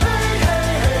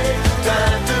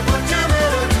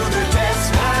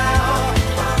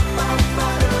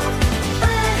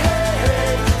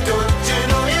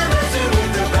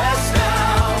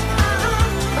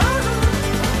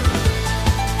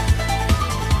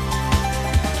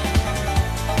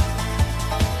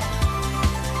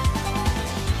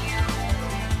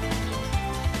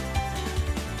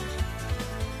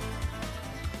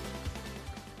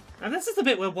the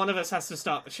bit where one of us has to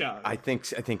start the show. I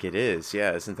think it is.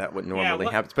 Yeah, isn't that what normally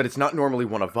happens? But it's not normally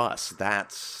one of us.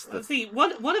 That's the... See,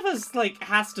 one of us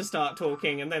has to start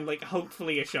talking, and then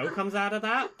hopefully a show comes out of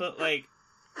that. But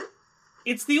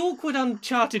it's the awkward,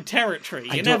 uncharted territory.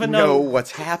 You never know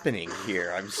what's happening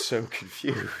here. I'm so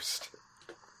confused.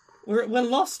 We're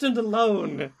lost and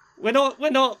alone. We're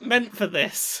not meant for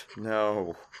this.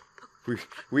 No,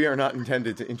 we are not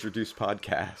intended to introduce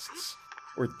podcasts,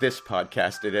 or this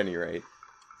podcast at any rate.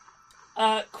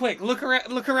 Quick, look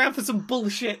around for some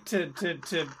bullshit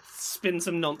to spin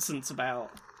some nonsense about.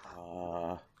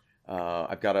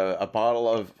 I've got a bottle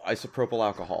of isopropyl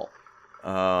alcohol.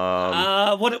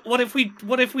 What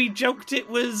if we joked it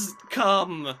was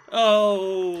cum?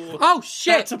 Oh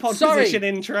shit! That's a Podquisition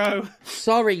intro.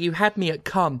 Sorry, you had me at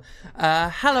cum.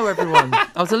 Hello everyone.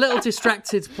 I was a little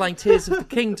distracted playing Tears of the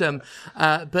Kingdom,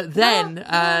 but then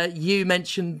you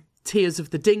mentioned Tears of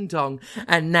the Ding Dong,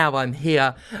 and now I'm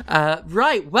here.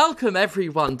 Right, welcome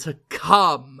everyone to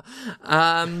Cum.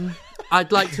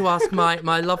 I'd like to ask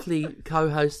my lovely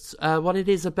co-hosts what it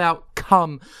is about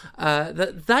cum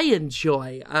that they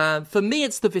enjoy. For me,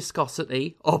 it's the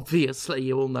viscosity. Obviously,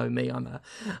 you all know me.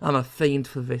 I'm a fiend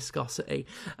for viscosity.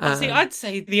 See, I'd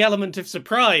say the element of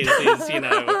surprise is,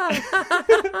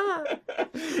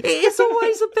 It is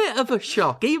always a bit of a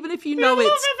shock, even if you know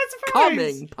it's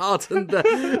coming. Pardon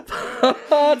the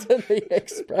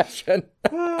expression.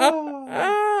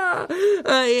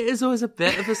 It is always a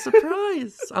bit of a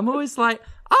surprise. I'm always like,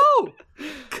 oh,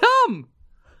 come.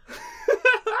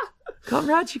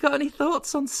 Conrad, you got any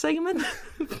thoughts on semen?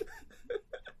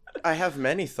 I have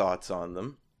many thoughts on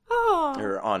them. Oh.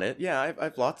 Or on it. Yeah, I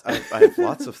have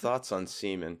lots of thoughts on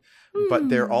semen, but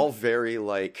they're all very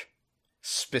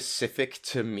specific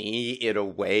to me in a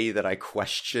way that I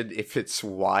question if it's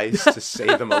wise to say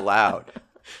them aloud.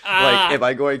 Am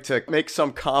I going to make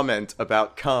some comment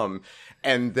about cum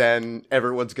and then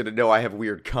everyone's going to know I have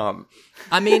weird cum?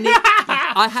 I mean,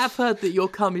 I have heard that your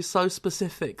cum is so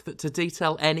specific that to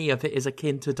detail any of it is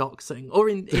akin to doxing, or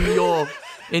in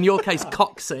your case,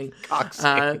 coxing.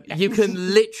 You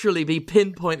can literally be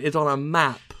pinpointed on a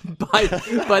map by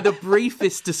the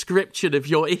briefest description of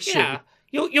your issue. Yeah.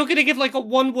 You're going to give a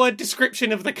one-word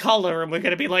description of the colour, and we're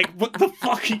going to be like, what the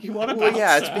fuck are you on about, Well,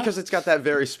 yeah, sir? it's because it's got that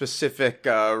very specific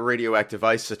radioactive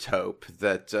isotope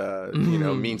that,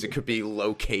 means it could be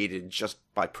located just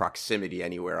by proximity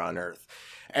anywhere on Earth.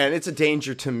 And it's a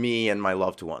danger to me and my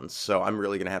loved ones, so I'm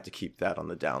really going to have to keep that on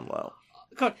the down low.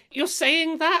 God, you're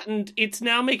saying that, and it's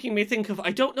now making me think of,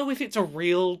 I don't know if it's a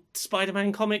real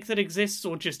Spider-Man comic that exists,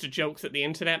 or just a joke that the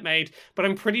internet made, but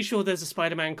I'm pretty sure there's a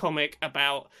Spider-Man comic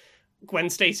about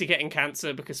Gwen Stacy getting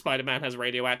cancer because Spider-Man has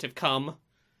radioactive cum.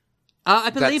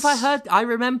 I believe I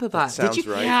remember that. Sounds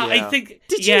right. Yeah, I think.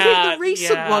 Did you hear the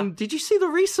recent one? Did you see the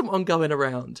recent one going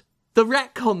around? The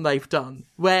retcon they've done,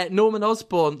 where Norman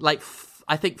Osborn,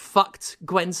 I think, fucked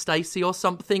Gwen Stacy or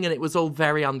something, and it was all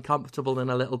very uncomfortable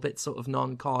and a little bit sort of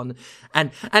non-con.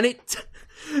 And it.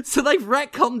 So they've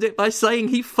retconned it by saying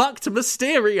he fucked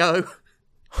Mysterio.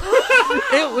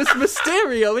 It was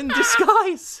Mysterio in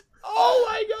disguise. Oh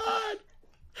my god!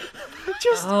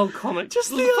 Comic.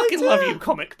 Just the fucking idea. love you,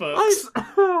 comic books.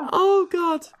 Oh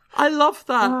god, I love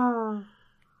that.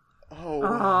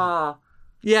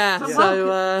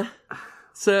 Yeah.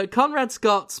 So Conrad's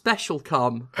got special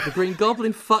cum. The Green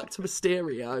Goblin fucked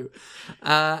Mysterio,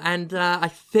 and I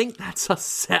think that's us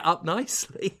set up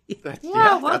nicely. That's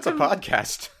a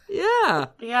podcast. Yeah.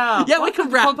 Yeah. Yeah, we can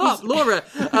wrap up. Laura,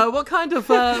 what kind of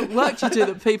work do you do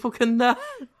that people can...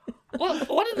 Well,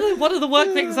 one of the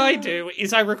work things I do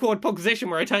is I record Podquisition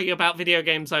where I tell you about video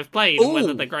games I've played and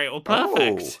whether they're great or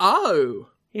perfect. Oh.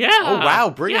 Yeah. Oh wow,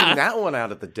 bringing that one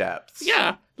out of the depths.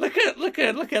 Yeah. Look at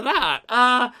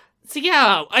that. So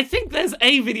yeah, I think there's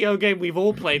a video game we've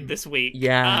all played this week.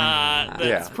 Yeah.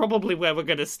 That's probably where we're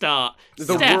going to start. The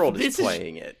Steph, world is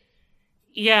playing it.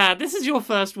 Yeah, this is your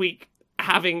first week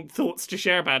having thoughts to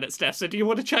share about it, Steph. So do you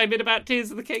want to chime in about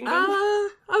Tears of the Kingdom?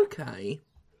 Okay.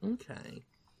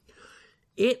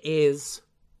 It is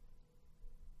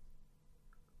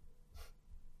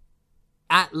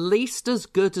at least as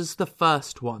good as the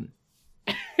first one.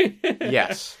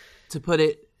 Yes. To put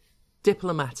it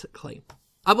diplomatically.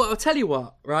 I'll tell you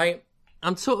what, right?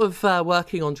 I'm sort of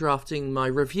working on drafting my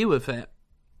review of it.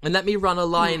 And let me run a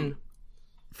line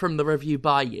from the review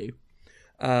by you.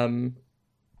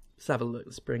 Let's have a look.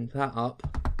 Let's bring that up.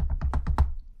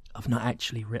 I've not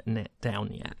actually written it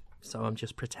down yet, so I'm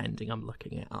just pretending I'm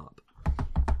looking it up.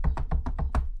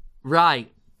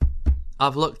 Right.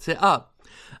 I've looked it up.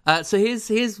 So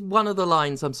here's one of the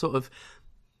lines I'm sort of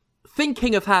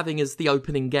thinking of having as the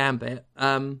opening gambit.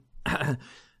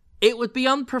 It would be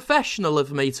unprofessional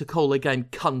of me to call a game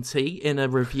cunty in a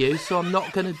review, so I'm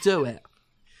not going to do it.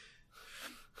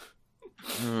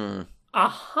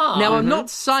 Aha. Now, I'm not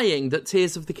saying that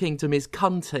Tears of the Kingdom is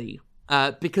cunty,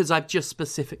 because I've just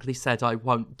specifically said I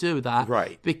won't do that.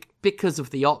 Right. Because of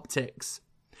the optics.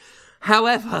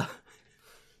 However,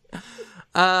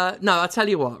 no, I'll tell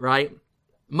you what, right?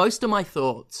 Most of my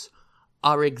thoughts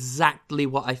are exactly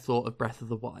what I thought of Breath of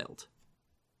the Wild.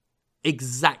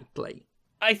 Exactly.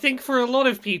 I think for a lot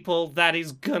of people, that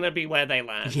is gonna be where they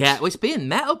land. Yeah, well, it's being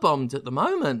meta-bombed at the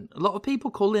moment. A lot of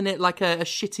people calling it like a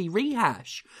shitty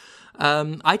rehash.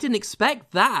 I didn't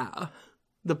expect that.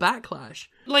 The backlash.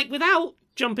 Like, without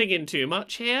jumping in too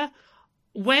much here,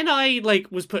 when I,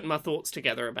 was putting my thoughts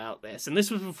together about this, and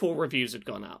this was before reviews had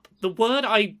gone up, the word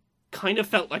I kind of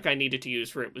felt like I needed to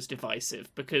use for it was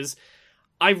divisive, because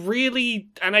I really,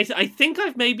 and I think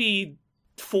I've maybe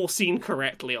foreseen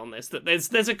correctly on this, that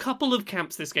there's a couple of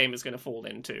camps this game is going to fall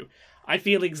into. I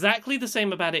feel exactly the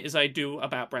same about it as I do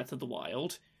about Breath of the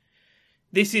Wild.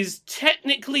 This is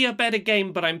technically a better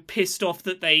game, but I'm pissed off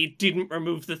that they didn't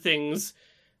remove the things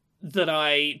that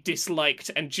I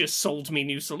disliked and just sold me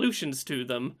new solutions to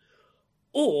them.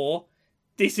 Or,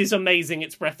 this is amazing,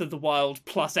 it's Breath of the Wild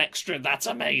plus extra, that's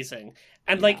amazing.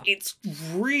 And, it's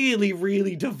really,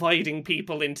 really dividing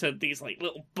people into these,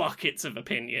 little buckets of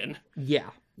opinion. Yeah.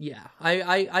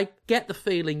 I get the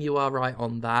feeling you are right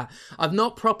on that. I've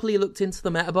not properly looked into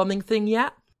the meta-bombing thing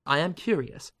yet. I am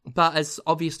curious. But as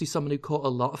obviously someone who caught a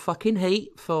lot of fucking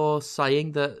heat for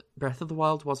saying that Breath of the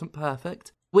Wild wasn't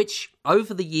perfect, which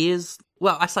over the years,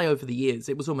 well, I say over the years,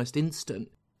 it was almost instant.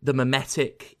 The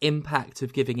mimetic impact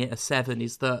of giving it a 7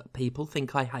 is that people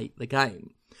think I hate the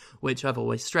game, which I've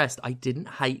always stressed. I didn't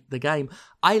hate the game.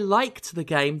 I liked the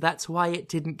game. That's why it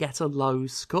didn't get a low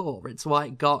score. It's why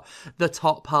it got the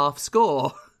top half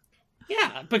score.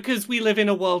 Yeah, because we live in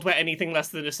a world where anything less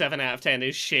than a 7 out of 10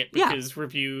 is shit because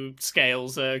review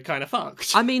scales are kind of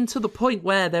fucked. I mean, to the point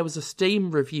where there was a Steam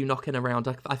review knocking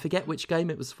around. I forget which game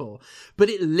it was for, but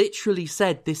it literally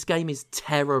said, this game is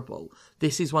terrible.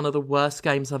 This is one of the worst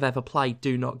games I've ever played.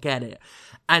 Do not get it.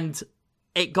 And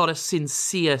it got a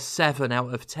sincere 7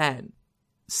 out of 10.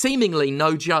 Seemingly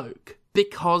no joke,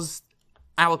 because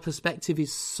our perspective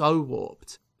is so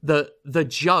warped. The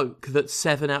joke that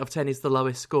 7 out of 10 is the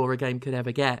lowest score a game could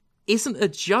ever get isn't a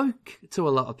joke to a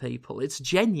lot of people. It's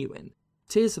genuine.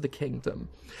 Tears of the Kingdom,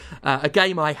 a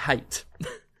game I hate.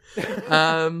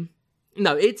 No,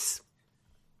 it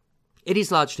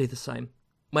is largely the same.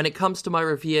 When it comes to my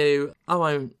review, I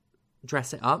won't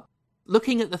dress it up.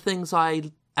 Looking at the things I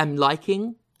am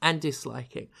liking and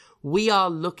disliking, we are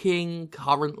looking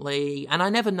currently, and I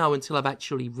never know until I've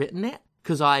actually written it,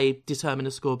 because I determine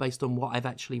a score based on what I've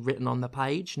actually written on the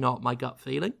page, not my gut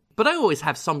feeling. But I always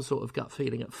have some sort of gut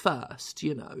feeling at first,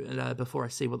 before I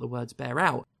see what the words bear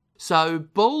out. So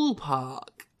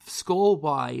ballpark,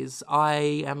 score-wise, I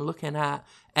am looking at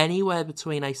anywhere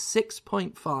between a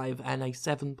 6.5 and a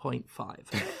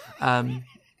 7.5.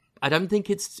 I don't think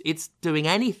it's doing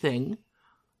anything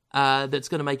that's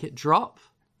going to make it drop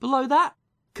below that.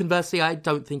 Conversely, I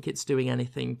don't think it's doing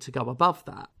anything to go above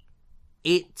that.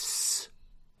 It's,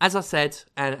 as I said,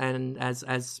 and as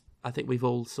I think we've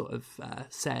all sort of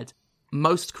said,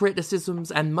 most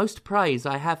criticisms and most praise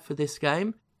I have for this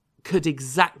game could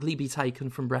exactly be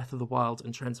taken from Breath of the Wild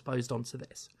and transposed onto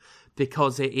this,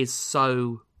 because it is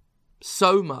so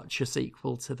much a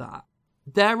sequel to that.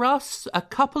 There are a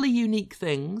couple of unique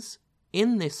things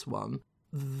in this one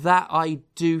that I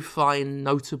do find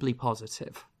notably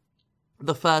positive.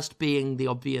 The first being the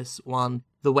obvious one,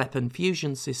 the weapon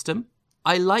fusion system.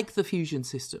 I like the fusion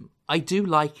system. I do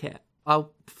like it.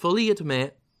 I'll fully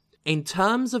admit, in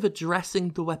terms of addressing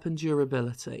the weapon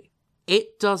durability,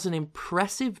 it does an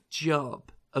impressive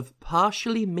job of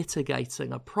partially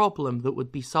mitigating a problem that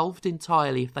would be solved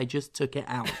entirely if they just took it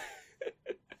out.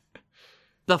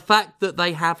 The fact that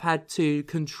they have had to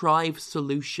contrive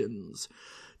solutions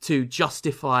to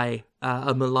justify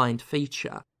a maligned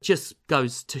feature just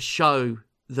goes to show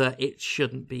that it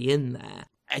shouldn't be in there.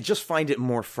 I just find it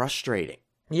more frustrating.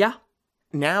 Yeah.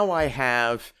 Now I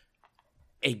have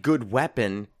a good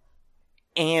weapon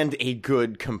and a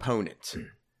good component.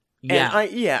 Yeah.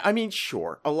 And I mean,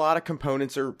 sure, a lot of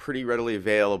components are pretty readily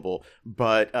available,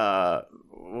 but I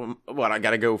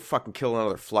gotta go fucking kill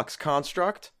another flux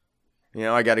construct?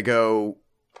 I gotta go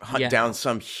hunt down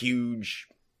some huge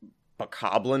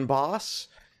bokoblin boss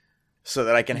so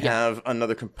that I can have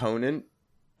another component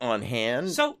on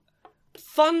hand? So,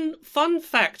 fun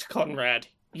fact, Conrad.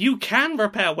 You can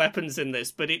repair weapons in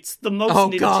this, but it's the most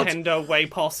Nintendo way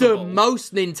possible. The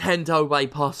most Nintendo way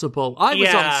possible. I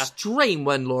was on stream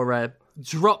when Laura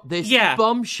drop this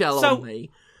bombshell on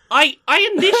me. I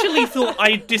initially thought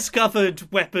I discovered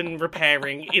weapon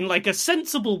repairing in like a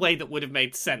sensible way that would have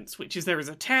made sense, which is there is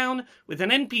a town with an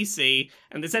NPC,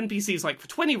 and this NPC is like, for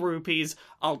 20 rupees,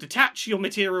 I'll detach your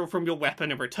material from your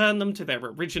weapon and return them to their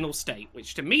original state,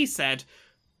 which to me said,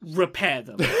 repair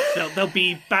them. They'll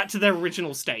be back to their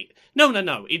original state.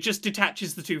 No. It just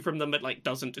detaches the two from them, but like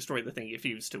doesn't destroy the thing you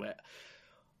fuse to it.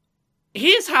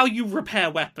 Here's how you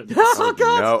repair weapons. Oh,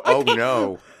 God! No. Oh,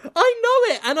 no. I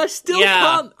know it, and I still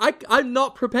can't. I'm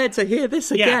not prepared to hear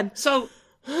this again. Yeah. So,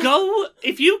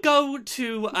 if you go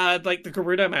to, like, the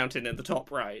Gerudo Mountain in the top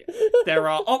right, there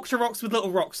are Octoroks with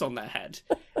little rocks on their head.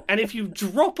 And if you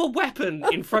drop a weapon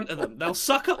in front of them, they'll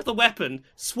suck up the weapon,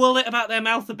 swirl it about their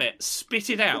mouth a bit, spit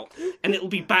it out, and it'll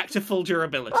be back to full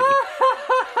durability.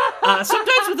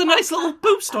 Sometimes with a nice little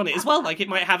boost on it as well, like it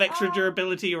might have extra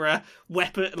durability or a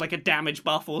weapon, like a damage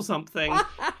buff or something.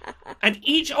 And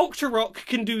each Octorok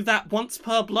can do that once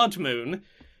per blood moon.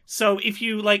 So if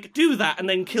you, like, do that and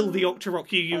then kill the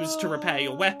Octorok you use to repair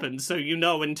your weapon, so you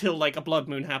know until, like, a blood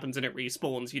moon happens and it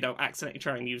respawns, you don't accidentally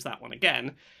try and use that one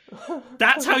again.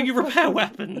 That's how you repair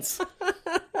weapons.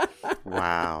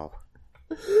 Wow.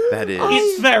 That is...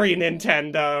 It's very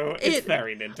Nintendo. It's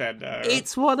very Nintendo.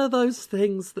 It's one of those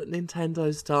things that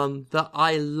Nintendo's done that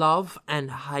I love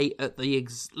and hate at the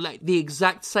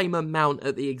exact same amount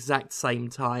at the exact same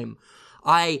time.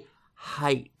 I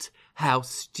hate how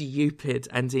stupid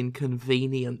and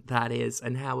inconvenient that is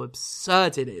and how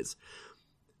absurd it is.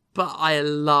 But I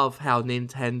love how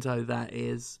Nintendo that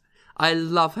is. I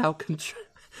love how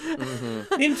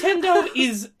Nintendo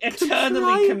is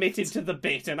eternally committed to the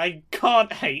bit, and I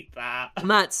can't hate that.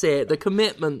 And that's it, the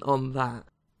commitment on that.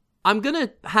 I'm going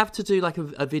to have to do like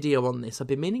a video on this. I've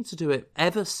been meaning to do it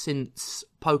ever since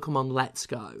Pokemon Let's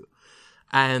Go,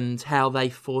 and how they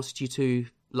forced you to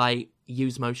like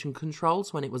use motion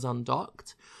controls when it was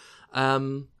undocked.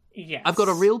 Yes. I've got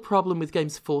a real problem with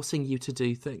games forcing you to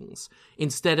do things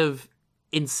instead of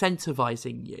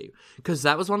incentivizing you, because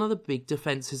that was one of the big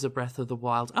defenses of Breath of the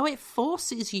Wild. Oh, it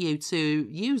forces you to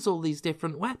use all these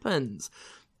different weapons.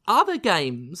 Other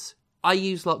games, I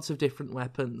use lots of different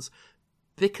weapons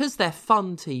because they're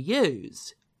fun to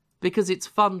use, because it's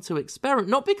fun to experiment,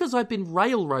 not because I've been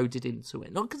railroaded into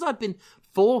it, not because I've been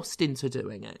forced into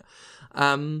doing it.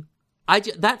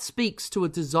 That speaks to a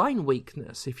design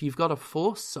weakness if you've got to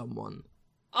force someone.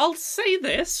 I'll say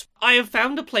this. I have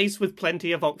found a place with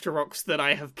plenty of Octoroks that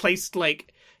I have placed,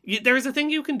 like... There is a thing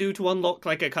you can do to unlock,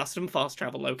 like, a custom fast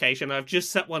travel location. I've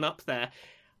just set one up there.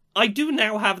 I do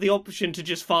now have the option to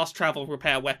just fast travel,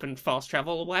 repair weapon, fast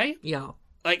travel away. Yeah.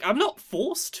 Like, I'm not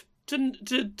forced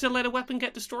to let a weapon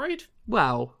get destroyed.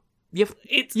 Well...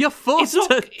 You're forced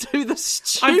to do the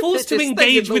stupidest I'm forced to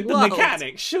engage with the world.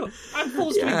 Mechanics, sure. I'm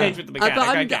forced to engage with the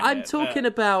mechanic, but I'm talking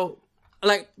about,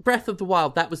 like, Breath of the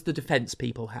Wild, that was the defense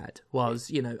people had, was,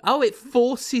 you know, oh, it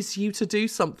forces you to do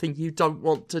something you don't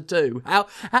want to do. How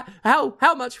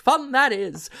much fun that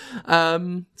is.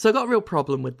 So I got a real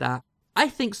problem with that. I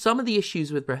think some of the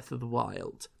issues with Breath of the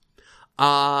Wild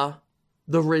are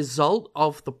the result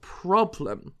of the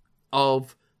problem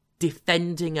of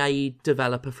defending a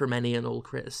developer from any and all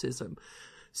criticism.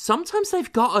 Sometimes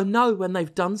they've got to know when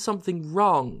they've done something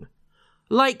wrong.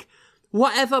 Like,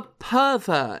 whatever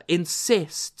pervert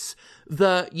insists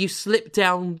that you slip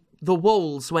down the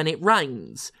walls when it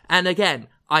rains. And again,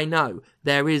 I know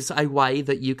there is a way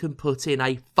that you can put in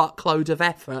a fuckload of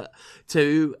effort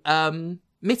to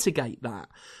mitigate that.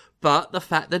 But the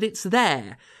fact that it's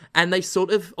there, and they sort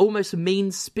of almost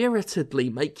mean-spiritedly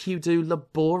make you do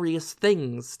laborious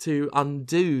things to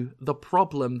undo the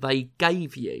problem they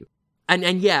gave you. And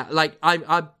yeah, like,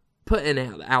 I'm putting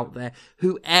it out there,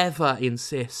 whoever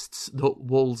insists that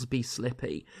walls be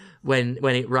slippy when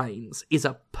it rains is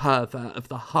a pervert of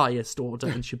the highest order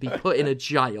and should be put in a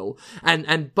jail.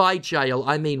 And by jail,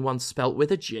 I mean one spelt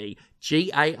with a G.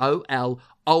 G-A-O-L,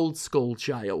 old school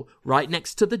jail, right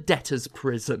next to the debtor's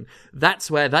prison. That's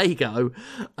where they go.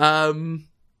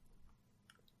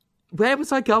 Where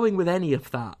was I going with any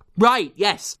of that? Right,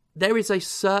 yes. There is a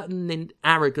certain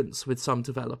arrogance with some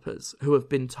developers who have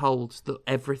been told that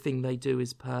everything they do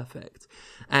is perfect.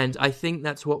 And I think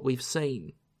that's what we've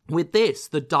seen. With this,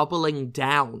 the doubling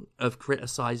down of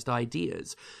criticised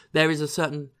ideas, there is a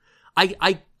certain...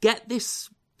 I get this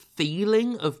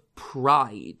feeling of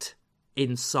pride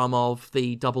in some of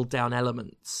the double down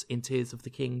elements in Tears of the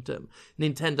Kingdom.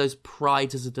 Nintendo's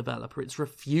pride as a developer, its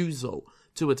refusal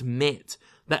to admit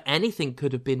that anything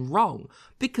could have been wrong,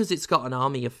 because it's got an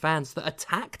army of fans that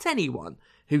attacked anyone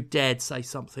who dared say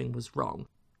something was wrong.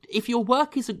 If your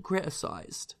work isn't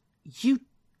criticised, you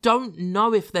don't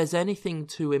know if there's anything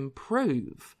to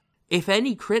improve. If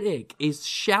any critic is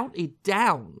shouted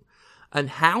down and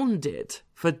hounded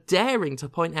for daring to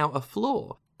point out a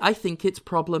flaw, I think it's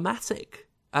problematic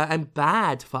and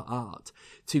bad for art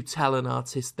to tell an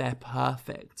artist they're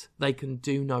perfect, they can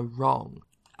do no wrong.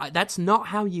 That's not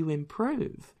how you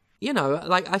improve. You know,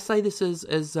 like I say this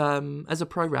as a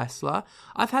pro wrestler,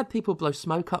 I've had people blow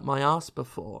smoke up my ass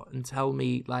before and tell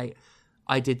me, like,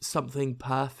 I did something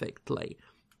perfectly.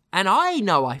 And I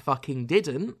know I fucking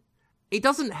didn't. It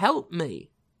doesn't help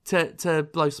me to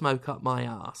blow smoke up my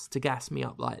ass, to gas me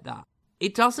up like that.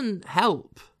 It doesn't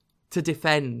help to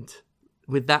defend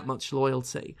with that much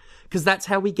loyalty, because that's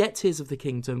how we get Tears of the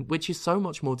Kingdom, which is so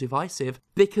much more divisive,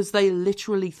 because they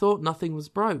literally thought nothing was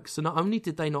broke. So not only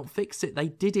did they not fix it, they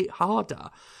did it harder.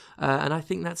 And I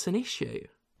think that's an issue.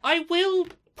 I will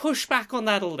push back on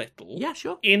that a little. Yeah,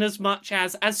 sure. In as much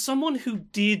as someone who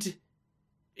did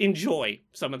enjoy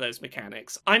some of those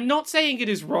mechanics, I'm not saying it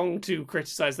is wrong to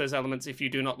criticize those elements if you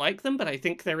do not like them, but I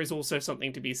think there is also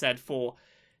something to be said for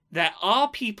there are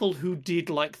people who did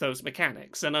like those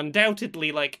mechanics, and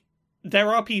undoubtedly, like,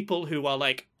 there are people who are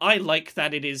like, I like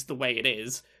that it is the way it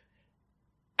is,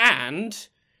 and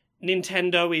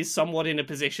Nintendo is somewhat in a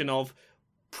position of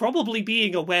probably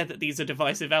being aware that these are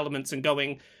divisive elements and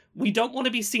going, we don't want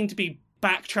to be seen to be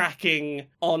backtracking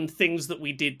on things that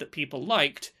we did that people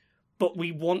liked, but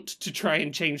we want to try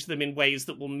and change them in ways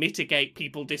that will mitigate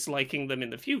people disliking them in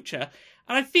the future.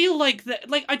 And I feel like that,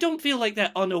 like, I don't feel like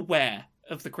they're unaware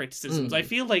of the criticisms. I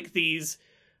feel like these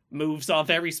moves are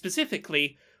very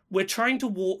specifically, we're trying to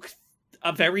walk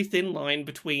a very thin line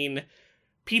between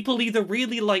people either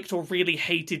really liked or really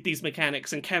hated these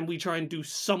mechanics, and can we try and do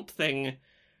something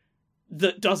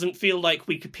that doesn't feel like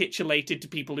we capitulated to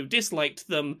people who disliked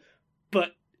them, but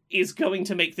is going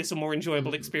to make this a more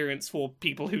enjoyable experience for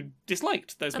people who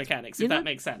disliked those mechanics, if that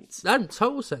makes sense.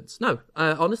 Total sense. No,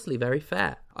 honestly, very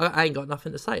fair. I ain't got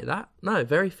nothing to say to that. No,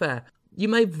 very fair. You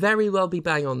may very well be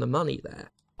bang on the money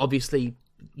there. Obviously,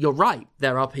 you're right.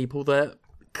 There are people that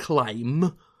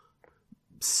claim,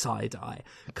 side-eye,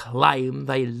 claim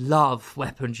they love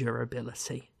weapon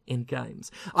durability in games.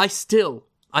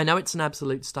 I know it's an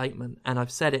absolute statement, and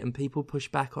I've said it and people push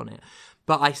back on it,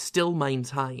 but I still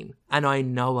maintain, and I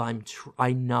know I'm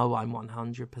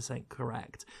 100%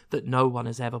 correct, that no one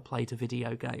has ever played a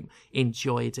video game,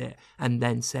 enjoyed it, and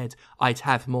then said, I'd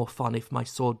have more fun if my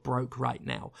sword broke right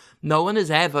now. No one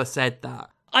has ever said that.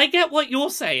 I get what you're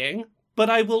saying, but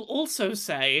I will also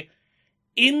say,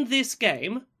 in this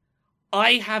game,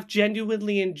 I have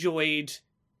genuinely enjoyed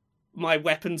my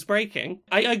weapons breaking.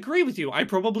 I agree with you, I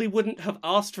probably wouldn't have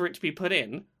asked for it to be put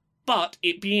in, but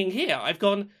it being here, I've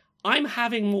gone, I'm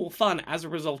having more fun as a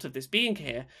result of this being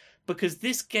here, because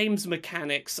this game's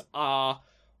mechanics are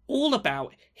all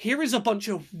about, here is a bunch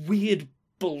of weird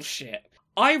bullshit.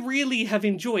 I really have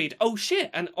enjoyed, oh shit,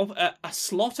 and a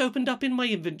slot opened up in my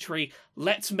inventory,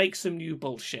 let's make some new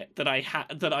bullshit that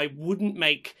I wouldn't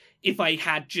make if I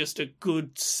had just a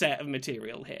good set of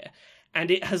material here. And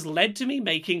it has led to me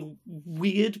making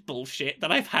weird bullshit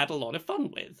that I've had a lot of fun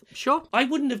with. Sure. I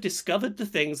wouldn't have discovered the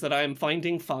things that I am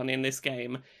finding fun in this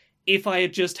game if I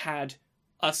had just had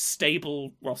a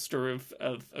stable roster of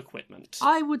equipment.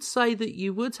 I would say that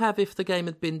you would have if the game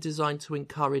had been designed to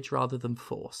encourage rather than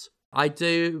force. I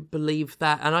do believe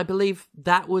that, and I believe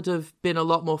that would have been a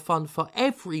lot more fun for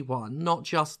everyone, not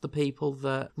just the people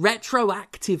that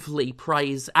retroactively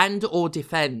praise and or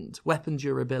defend weapon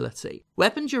durability.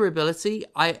 Weapon durability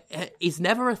is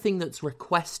never a thing that's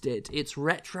requested, it's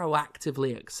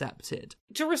retroactively accepted.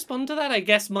 To respond to that, I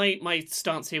guess my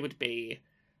stance here would be,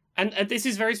 and this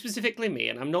is very specifically me,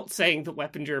 and I'm not saying that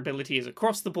weapon durability is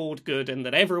across the board good and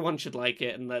that everyone should like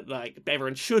it and that like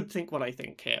everyone should think what I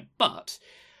think here, but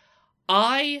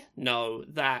I know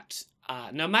that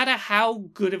no matter how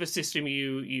good of a system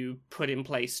you put in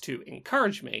place to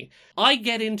encourage me, I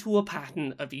get into a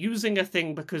pattern of using a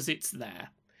thing because it's there.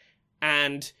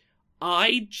 And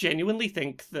I genuinely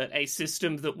think that a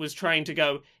system that was trying to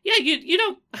go, yeah, you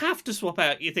don't have to swap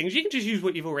out your things, you can just use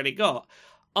what you've already got,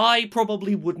 I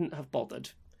probably wouldn't have bothered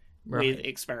with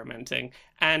experimenting.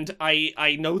 And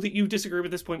I know that you disagree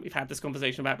with this point, we've had this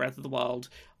conversation about Breath of the Wild.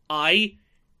 I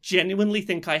genuinely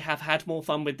think I have had more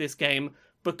fun with this game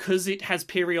because it has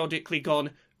periodically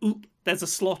gone, oop, there's a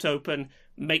slot open,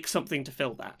 make something to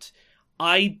fill that.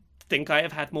 I think I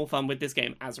have had more fun with this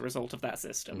game as a result of that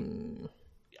system.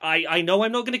 I know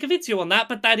I'm not going to convince you on that,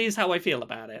 but that is how I feel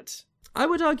about it. I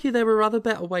would argue there were other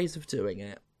better ways of doing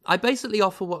it. I basically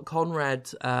offer what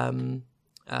Conrad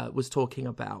was talking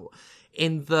about,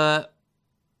 in that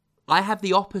I have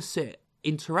the opposite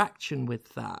interaction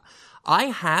with that. I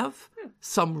have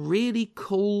some really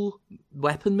cool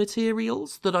weapon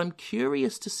materials that I'm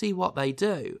curious to see what they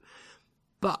do,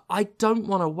 but I don't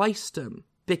want to waste them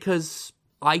because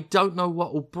I don't know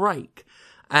what will break.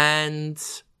 And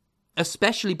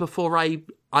especially before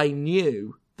I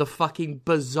knew the fucking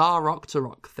bizarre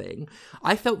Octorok thing,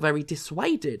 I felt very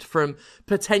dissuaded from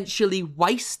potentially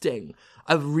wasting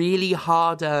a really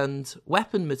hard-earned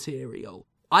weapon material.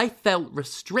 I felt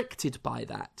restricted by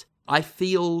that. I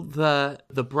feel the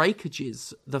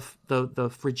breakages, the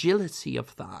fragility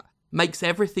of that makes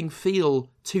everything feel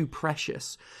too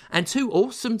precious and too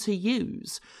awesome to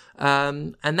use.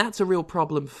 And that's a real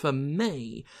problem for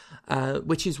me,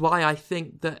 which is why I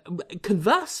think that,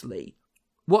 conversely,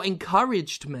 what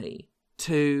encouraged me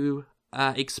to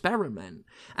experiment,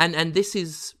 and this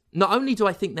is, not only do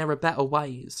I think there are better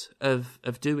ways of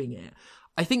doing it,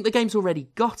 I think the game's already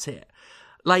got it.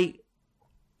 Like,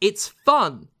 it's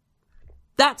fun.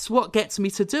 That's what gets me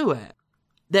to do it.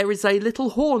 There is a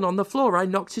little horn on the floor. I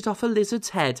knocked it off a lizard's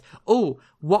head. Oh,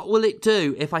 what will it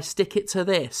do if I stick it to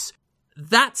this?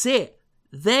 That's it.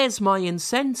 There's my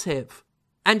incentive.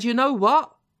 And you know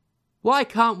what? Why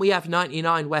can't we have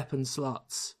 99 weapon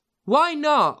slots? Why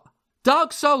not?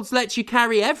 Dark Souls lets you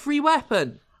carry every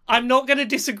weapon. I'm not going to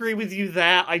disagree with you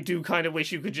there. I do kind of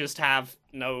wish you could just have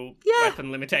no weapon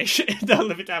limitation. No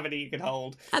limit to how many you can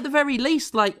hold. At the very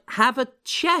least, like, have a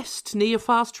chest near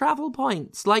fast travel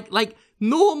points. Like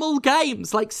normal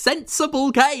games, like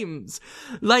sensible games.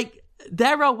 Like,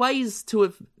 there are ways to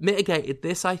have mitigated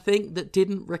this, I think, that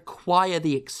didn't require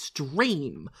the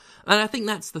extreme. And I think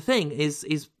that's the thing, is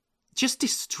just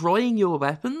destroying your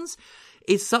weapons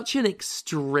is such an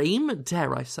extreme,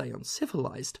 dare I say,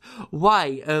 uncivilized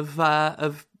way of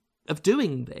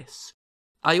doing this.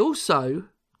 I also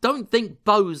don't think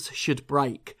bows should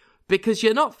break, because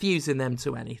you're not fusing them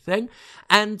to anything,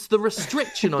 and the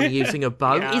restriction on using a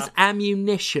bow is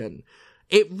ammunition.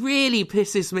 It really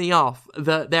pisses me off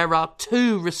that there are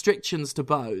 2 restrictions to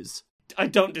bows. I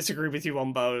don't disagree with you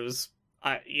on bows.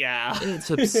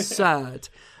 It's absurd.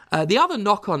 The other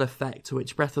knock-on effect to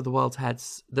which Breath of the Wild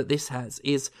has, that this has,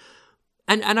 is,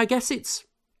 and I guess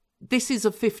this is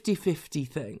a 50-50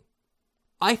 thing.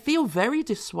 I feel very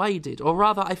dissuaded, or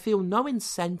rather I feel no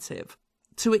incentive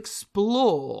to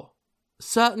explore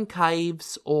certain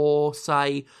caves or,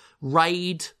 say,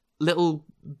 raid little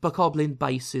bokoblin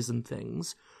bases and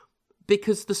things,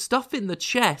 because the stuff in the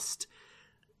chest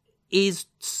is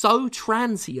so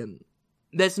transient.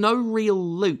 There's no real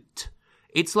loot.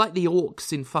 It's like the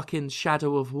orcs in fucking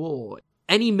Shadow of War.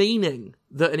 Any meaning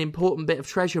that an important bit of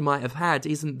treasure might have had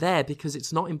isn't there because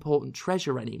it's not important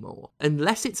treasure anymore.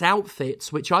 Unless it's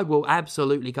outfits, which I will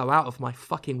absolutely go out of my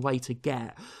fucking way to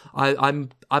get.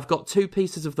 I've got 2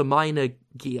 pieces of the miner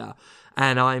gear,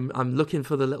 and I'm looking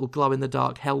for the little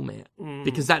glow-in-the-dark helmet,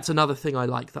 because that's another thing I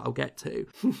like that I'll get to.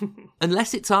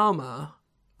 Unless it's armor,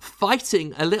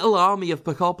 fighting a little army of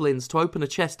bokoblins to open a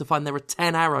chest to find there are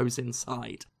 10 arrows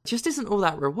inside just isn't all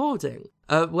that rewarding.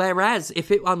 Whereas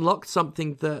if it unlocked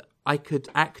something that I could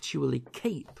actually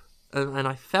keep, and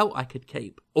I felt I could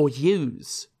keep, or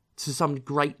use to some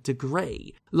great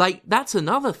degree, like, that's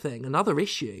another thing, another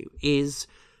issue, is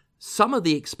some of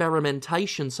the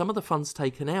experimentation, some of the fun's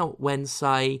taken out when,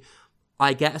 say,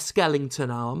 I get a skeleton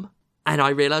arm, and I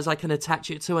realise I can attach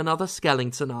it to another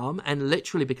skeleton arm and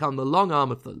literally become the long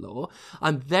arm of the law.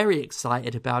 I'm very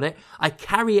excited about it. I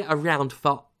carry it around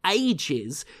for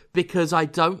ages because I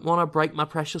don't want to break my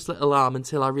precious little arm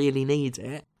until I really need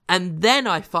it. And then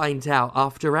I find out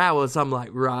after hours, I'm like,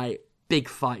 right, big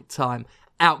fight time.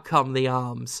 Out come the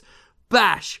arms.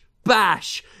 Bash!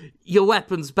 Bash! Your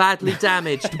weapon's badly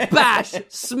damaged. Bash!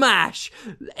 Smash!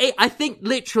 I think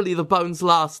literally the bones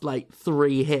last like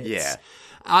 3 hits. Yeah.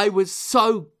 I was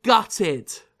so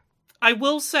gutted. I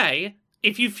will say,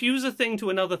 if you fuse a thing to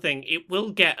another thing, it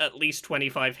will get at least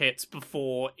 25 hits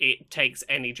before it takes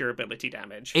any durability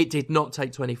damage. It did not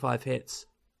take 25 hits.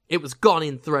 It was gone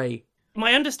in 3.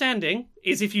 My understanding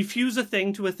is if you fuse a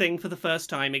thing to a thing for the first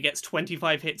time, it gets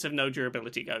 25 hits of no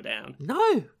durability go down.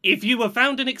 No. If you have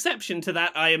found an exception to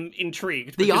that, I am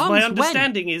intrigued. The because arms my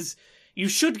understanding is you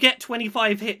should get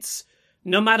 25 hits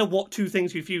no matter what 2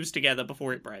 things you fuse together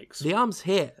before it breaks. The arms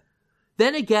hit.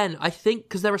 Then again, I think,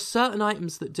 because there are certain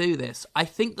items that do this, I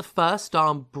think the first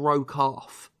arm broke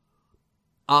off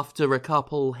after a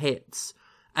couple hits,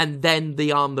 and then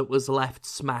the arm that was left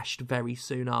smashed very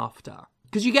soon after.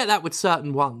 Because you get that with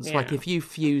certain ones, like if you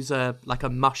fuse a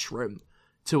mushroom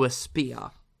to a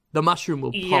spear, the mushroom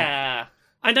will pop. Yeah.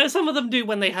 I know some of them do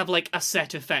when they have, like, a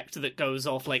set effect that goes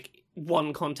off, like,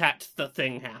 one contact, the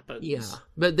thing happens. Yeah.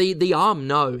 But the arm,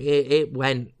 no, it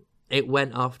went. it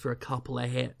went after a couple of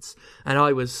hits, and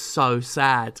I was so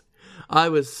sad.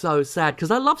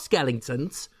 Because I love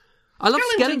skeletons. I love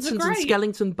skeletons and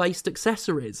skeleton-based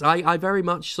accessories. I very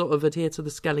much sort of adhere to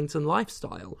the skeleton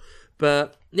lifestyle.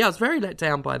 But, yeah, I was very let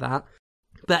down by that.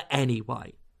 But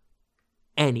anyway,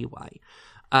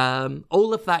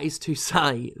 all of that is to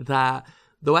say that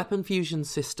the weapon fusion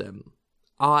system,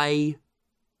 on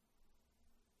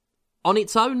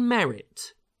its own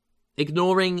merit,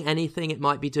 ignoring anything it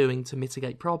might be doing to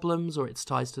mitigate problems or its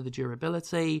ties to the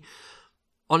durability,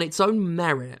 on its own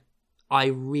merit, I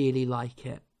really like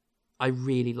it. I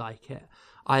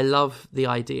love the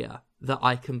idea that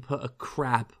I can put a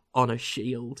crab on a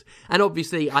shield. And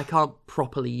obviously, I can't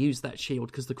properly use that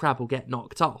shield because the crab will get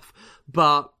knocked off.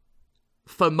 But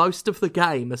for most of the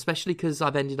game, especially because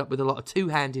I've ended up with a lot of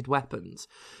two-handed weapons,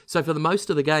 so for the most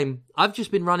of the game, I've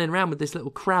just been running around with this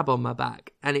little crab on my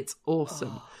back, and it's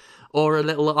awesome. Oh. Or a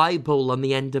little eyeball on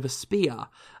the end of a spear.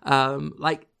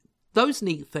 Those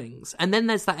neat things. And then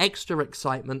there's that extra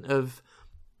excitement of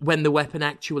when the weapon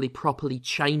actually properly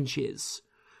changes.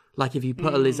 Like if you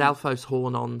put a Lizalfos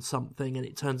horn on something and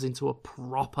it turns into a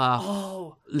proper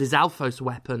Lizalfos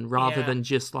weapon rather than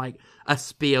just like a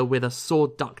spear with a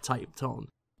sword duct taped on.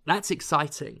 That's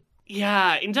exciting.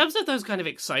 Yeah, in terms of those kind of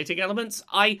exciting elements,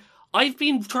 I've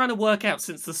been trying to work out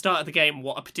since the start of the game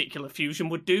what a particular fusion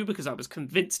would do, because I was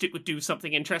convinced it would do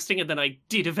something interesting, and then I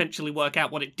did eventually work out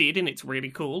what it did, and it's really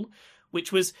cool.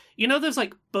 Which was, you know those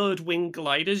like bird wing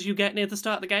gliders you get near the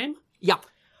start of the game? Yeah.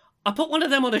 I put one of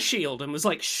them on a shield and was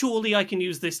like, surely I can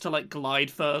use this to like glide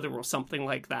further or something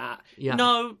like that. Yeah.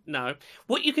 No.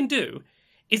 What you can do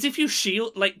is if you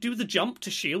do the jump to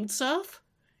shield surf,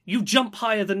 you jump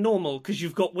higher than normal because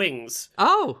you've got wings.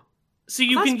 Oh. So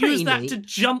you can use that to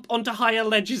jump onto higher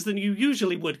ledges than you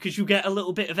usually would because you get a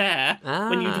little bit of air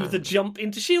when you do the jump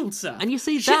into shield surf. And you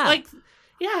see shit that.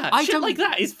 Shit like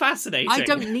that is fascinating. I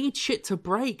don't need shit to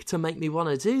break to make me want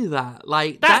to do that.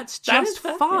 Like, that's just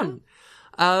fun.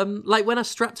 Yeah. Like when I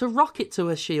strapped a rocket to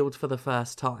a shield for the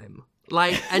first time.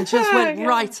 Like, and just went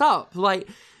right up. Like,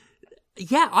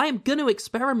 yeah, I am going to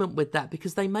experiment with that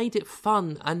because they made it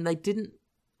fun and they didn't...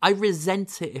 I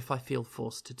resent it if I feel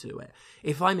forced to do it.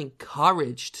 If I'm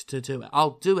encouraged to do it,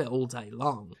 I'll do it all day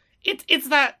long. It's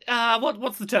that,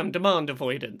 what's the term? Demand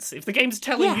avoidance. If the game's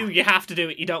telling you have to do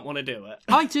it, you don't want to do it.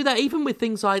 I do that even with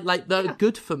things that are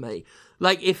good for me.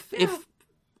 Like, if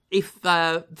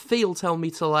Phil tell me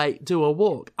to, like, do a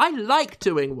walk, I like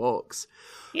doing walks.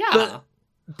 Yeah.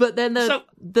 But then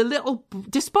the little,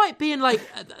 despite being, like,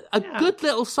 a good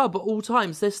little sub at all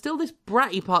times, there's still this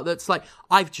bratty part that's like,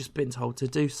 I've just been told to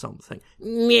do something.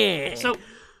 Yeah. So,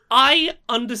 I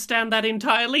understand that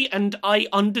entirely, and I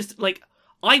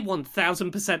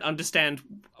 1000% understand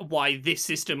why this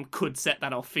system could set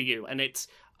that off for you. And it's,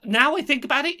 now I think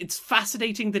about it, it's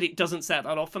fascinating that it doesn't set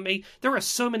that off for me. There are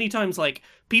so many times, like,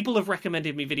 people have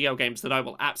recommended me video games that I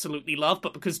will absolutely love,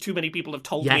 but because too many people have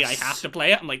told me I have to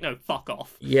play it, I'm like, no, fuck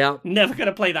off. Yeah. Never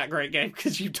gonna play that great game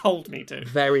because you told me to.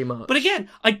 Very much. But again,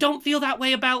 I don't feel that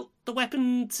way about the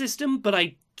weapon system, but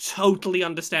I totally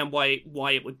understand why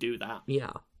it would do that.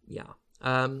 Yeah.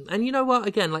 And you know what?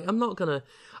 Again, like,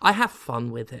 I have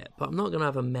fun with it, but I'm not gonna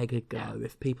have a mega go. Yeah.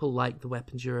 If people like the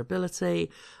weapon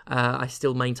durability, I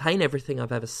still maintain everything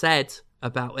I've ever said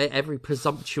about it, every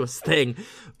presumptuous thing.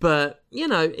 But, you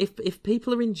know, if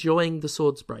people are enjoying the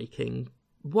swords breaking,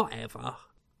 whatever.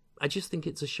 I just think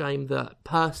it's a shame that,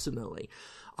 personally,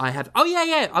 I have... Oh,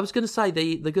 yeah, I was going to say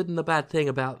the good and the bad thing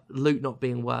about loot not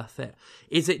being worth it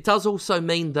is it does also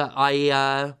mean that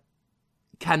I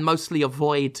can mostly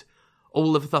avoid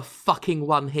all of the fucking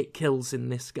one-hit kills in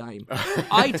this game.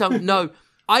 I don't know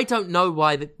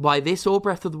why this or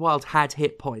Breath of the Wild had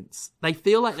hit points. They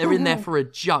feel like they're in there for a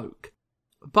joke.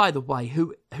 By the way,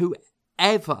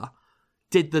 whoever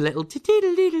did the little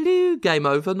game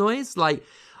over noise, like,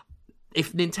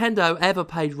 if Nintendo ever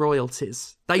paid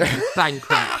royalties, they'd be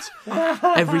bankrupt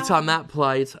every time that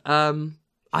played.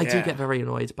 I do get very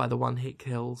annoyed by the one-hit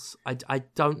kills. I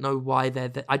don't know why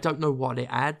they're I don't know what it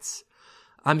adds.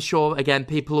 I'm sure, again,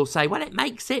 people will say, well, it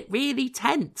makes it really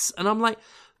tense. And I'm like,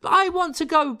 but I want to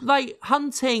go, like,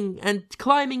 hunting and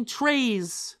climbing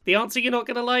trees. The answer you're not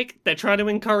going to like? They're trying to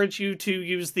encourage you to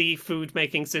use the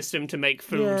food-making system to make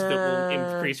food that will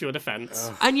increase your defense.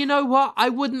 Ugh. And you know what? I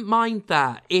wouldn't mind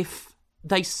that if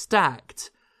they stacked.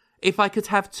 If I could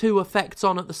have two effects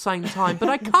on at the same time, but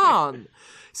I can't.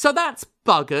 So that's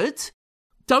buggered.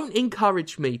 Don't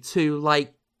encourage me to,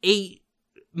 like, eat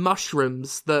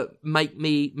mushrooms that make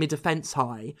me defense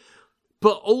high,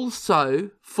 but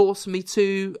also force me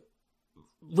to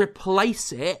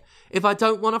replace it if I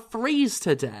don't want to freeze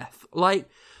to death. Like,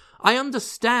 I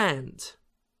understand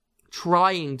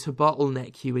trying to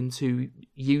bottleneck you into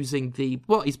using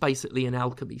what is basically an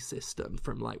alchemy system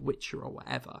from like Witcher or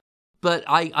whatever. But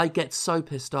I get so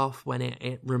pissed off when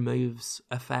it removes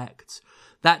effects.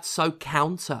 That's so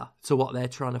counter to what they're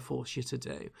trying to force you to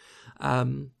do.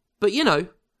 But, you know,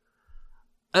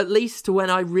 at least when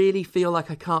I really feel like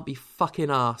I can't be fucking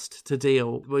arsed to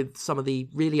deal with some of the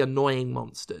really annoying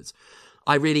monsters,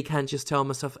 I really can just tell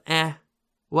myself,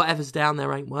 whatever's down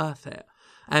there ain't worth it.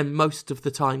 And most of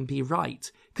the time be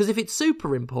right. Because if it's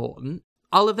super important,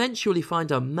 I'll eventually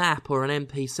find a map or an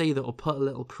NPC that will put a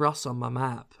little cross on my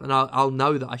map, and I'll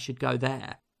know that I should go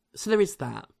there. So there is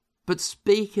that. But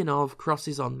speaking of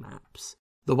crosses on maps,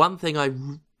 the one thing I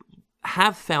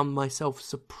have found myself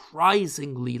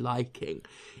surprisingly liking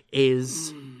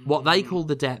is what they call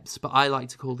the depths, but I like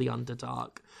to call the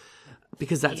Underdark,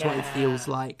 because that's what it feels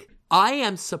like. I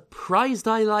am surprised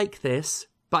I like this,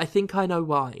 but I think I know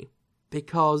why.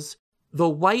 Because the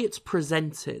way it's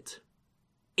presented,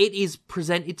 it is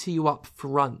presented to you up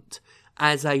front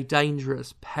as a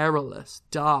dangerous, perilous,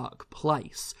 dark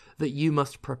place that you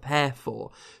must prepare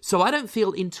for. So I don't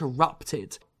feel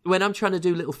interrupted when I'm trying to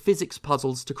do little physics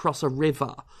puzzles to cross a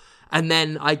river, and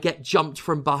then I get jumped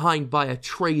from behind by a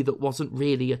tree that wasn't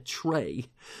really a tree.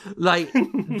 Like,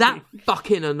 that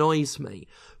fucking annoys me.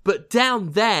 But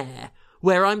down there,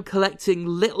 where I'm collecting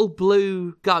little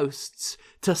blue ghosts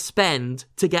to spend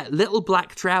to get little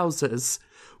black trousers,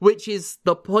 which is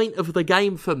the point of the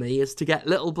game for me, is to get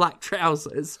little black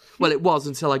trousers. Well, it was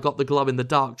until I got the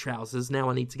glow-in-the-dark trousers.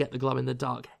 Now I need to get the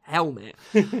glow-in-the-dark helmet.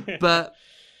 But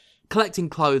collecting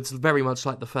clothes, very much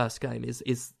like the first game,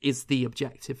 is the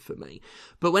objective for me.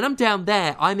 But when I'm down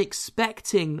there, I'm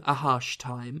expecting a harsh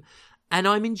time, and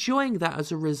I'm enjoying that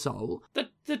as a result.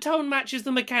 The tone matches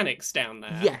the mechanics down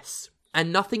there. Yes,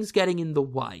 and nothing's getting in the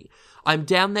way. I'm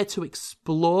down there to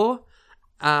explore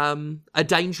a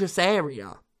dangerous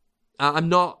area. I'm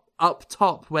not up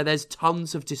top where there's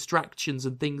tons of distractions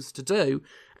and things to do,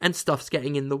 and stuff's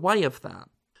getting in the way of that.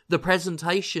 The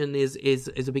presentation is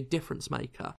a big difference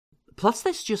maker. Plus,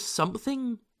 there's just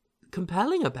something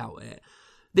compelling about it.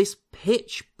 This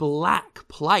pitch black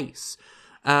place.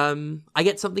 I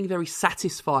get something very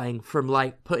satisfying from,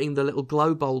 like, putting the little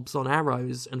glow bulbs on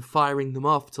arrows and firing them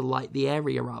off to light the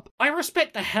area up. I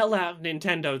respect the hell out of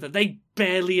Nintendo that they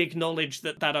barely acknowledged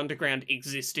that underground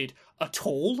existed at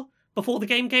all before the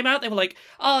game came out. They were like,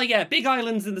 oh yeah, big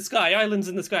islands in the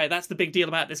sky, that's the big deal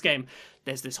about this game.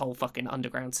 There's this whole fucking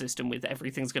underground system with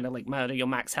everything's gonna, like, murder your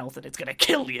max health and it's gonna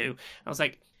kill you. I was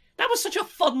like, that was such a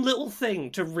fun little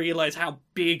thing to realise how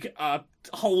big a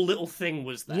whole little thing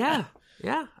was there.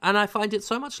 Yeah, and I find it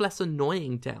so much less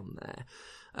annoying down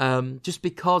there, just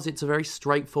because it's a very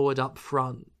straightforward up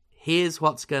front. Here's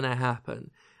what's going to happen,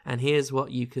 and here's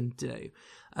what you can do.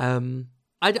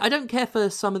 I don't care for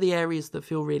some of the areas that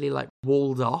feel really, like,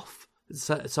 walled off,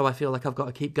 so I feel like I've got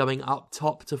to keep going up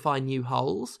top to find new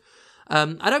holes.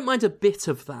 I don't mind a bit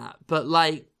of that, but,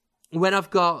 like, when I've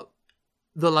got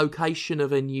the location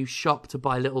of a new shop to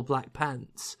buy little black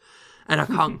pants, and I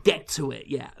can't get to it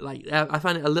yet. Like, I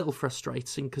find it a little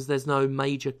frustrating because there's no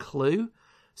major clue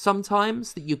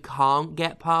sometimes that you can't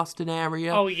get past an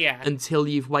area until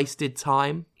you've wasted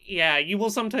time. Yeah, you will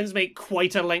sometimes make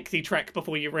quite a lengthy trek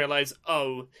before you realise,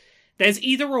 oh, there's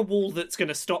either a wall that's going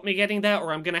to stop me getting there,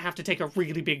 or I'm going to have to take a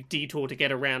really big detour to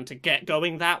get around to get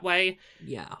going that way.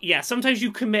 Yeah, sometimes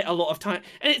you commit a lot of time,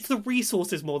 and it's the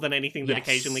resources more than anything that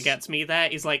occasionally gets me there,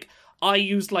 is like, I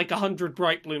used like 100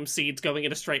 Bright Bloom seeds going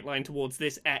in a straight line towards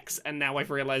this X, and now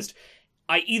I've realised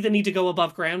I either need to go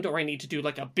above ground or I need to do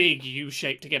like a big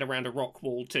U-shape to get around a rock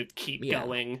wall to keep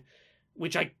going,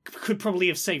 which I could probably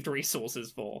have saved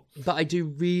resources for. But I do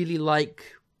really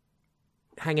like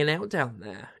hanging out down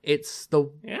there. It's the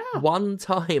one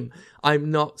time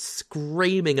I'm not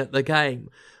screaming at the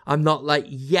game. I'm not, like,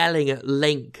 yelling at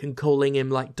Link and calling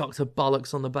him, like, Dr.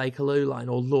 Bollocks on the Bakerloo line,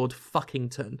 or Lord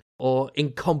Fuckington, or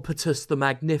Incompetus the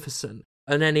Magnificent,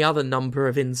 and any other number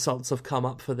of insults have come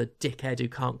up for the dickhead who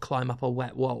can't climb up a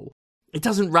wet wall. It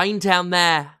doesn't rain down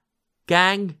there,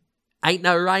 gang. Ain't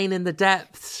no rain in the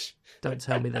depths. Don't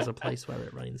tell me there's a place where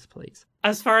it rains, please.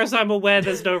 As far as I'm aware,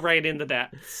 there's no rain in the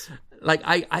depths. Like,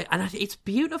 it's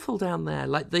beautiful down there.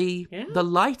 Like, the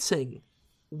lighting,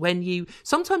 when you...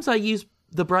 Sometimes I use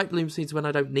the Bright Bloom seeds when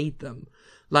I don't need them.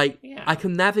 Like, I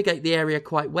can navigate the area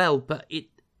quite well, but it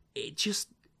just...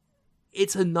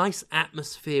 It's a nice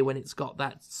atmosphere when it's got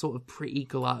that sort of pretty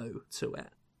glow to it.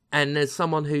 And as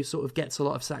someone who sort of gets a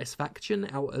lot of satisfaction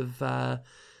out of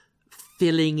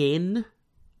filling in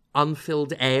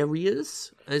unfilled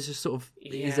areas, it's just sort of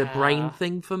is a brain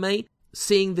thing for me.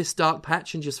 Seeing this dark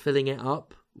patch and just filling it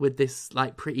up with this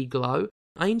like pretty glow.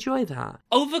 I enjoy that.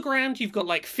 Overground, you've got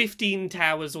like 15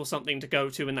 towers or something to go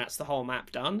to, and that's the whole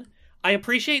map done. I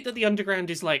appreciate that the underground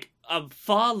is like a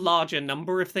far larger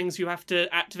number of things you have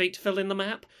to activate to fill in the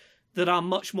map that are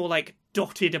much more like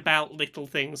dotted about little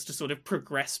things to sort of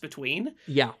progress between.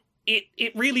 Yeah.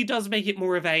 It really does make it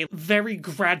more of a very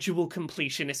gradual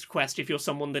completionist quest if you're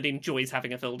someone that enjoys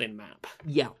having a filled-in map.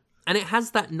 Yeah. And it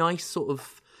has that nice sort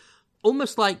of,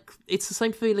 almost like, it's the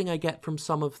same feeling I get from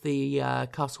some of the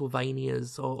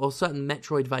Castlevanias or certain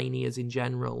Metroidvanias in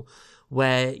general,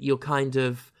 where you're kind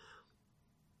of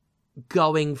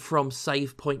going from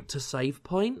save point to save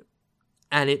point,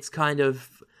 and it's kind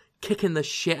of kicking the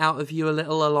shit out of you a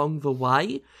little along the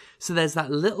way. So there's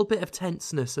that little bit of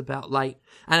tenseness about, like,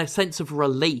 and a sense of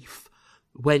relief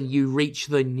when you reach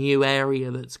the new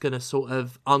area that's going to sort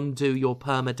of undo your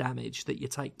perma-damage that you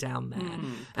take down there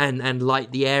and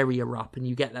light the area up, and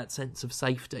you get that sense of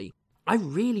safety. I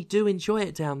really do enjoy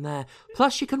it down there.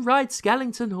 Plus, you can ride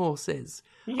skeleton horses.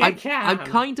 You can. I'm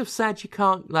kind of sad you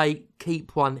can't, like,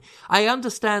 keep one. I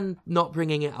understand not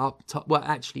bringing it up top. Well,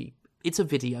 actually, it's a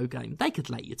video game. They could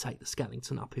let you take the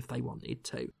skeleton up if they wanted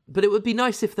to. But it would be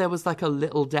nice if there was like a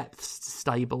little depth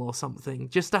stable or something,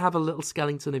 just to have a little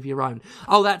skeleton of your own.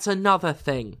 Oh, that's another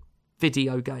thing.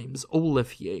 Video games, all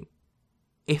of you.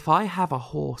 If I have a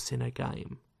horse in a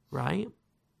game, right,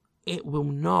 it will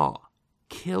not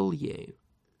kill you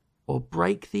or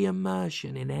break the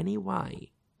immersion in any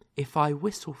way if I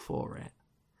whistle for it.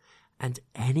 And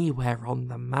anywhere on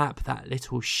the map that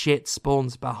little shit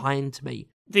spawns behind me.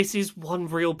 This is one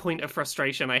real point of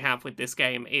frustration I have with this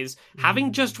game, is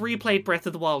having just replayed Breath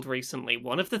of the Wild recently,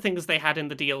 one of the things they had in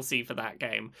the DLC for that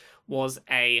game was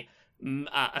a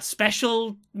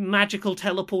special magical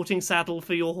teleporting saddle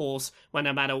for your horse, where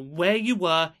no matter where you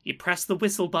were, you press the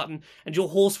whistle button and your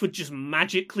horse would just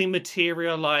magically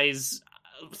materialize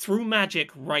through magic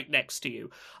right next to you.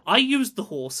 I used the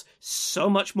horse so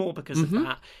much more because of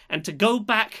that, and to go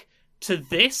back to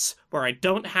this, where I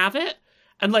don't have it,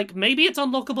 and, like, maybe it's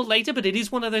unlockable later, but it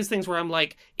is one of those things where I'm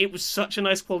like, it was such a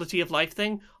nice quality of life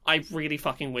thing. I really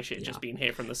fucking wish it had just been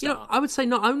here from the start. You know, I would say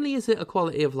not only is it a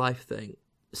quality of life thing,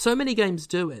 so many games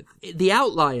do it. The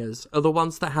outliers are the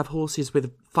ones that have horses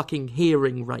with fucking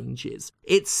hearing ranges.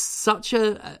 It's such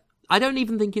a... I don't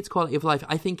even think it's quality of life.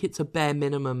 I think it's a bare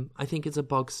minimum. I think it's a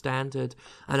bog standard.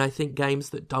 And I think games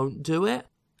that don't do it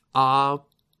are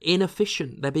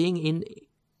inefficient. They're being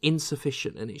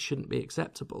insufficient, and it shouldn't be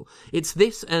acceptable. It's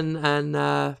this and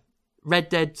Red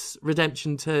Dead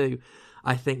Redemption 2,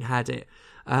 I think, had it.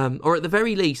 Or at the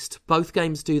very least, both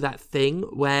games do that thing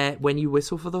where when you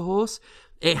whistle for the horse,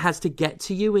 it has to get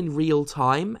to you in real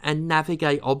time and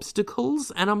navigate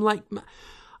obstacles. And I'm like,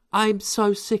 I'm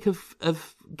so sick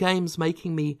of games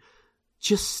making me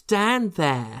just stand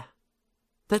there.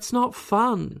 That's not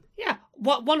fun. Yeah,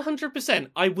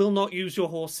 100%. I will not use your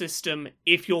horse system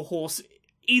if your horse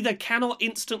either cannot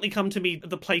instantly come to me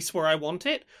the place where I want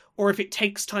it, or if it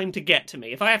takes time to get to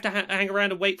me. If I have to hang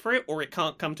around and wait for it, or it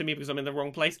can't come to me because I'm in the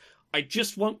wrong place, I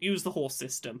just won't use the horse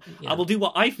system. Yeah. I will do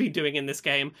what I've been doing in this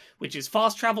game, which is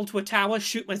fast travel to a tower,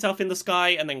 shoot myself in the sky,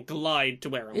 and then glide to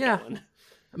where I'm going.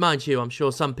 Mind you, I'm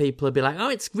sure some people will be like, oh,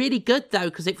 it's really good, though,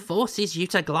 because it forces you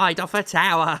to glide off a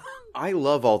tower. I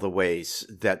love all the ways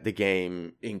that the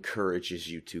game encourages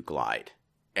you to glide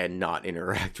and not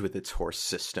interact with its horse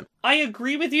system. I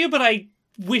agree with you, but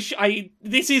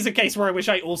this is a case where I wish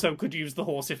I also could use the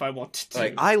horse if I wanted to.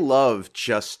 Like, I love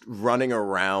just running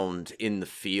around in the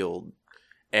field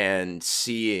and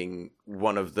seeing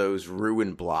one of those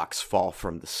ruin blocks fall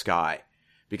from the sky,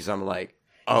 because I'm like,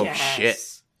 oh shit,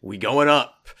 we going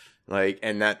up. Like,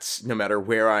 and that's, no matter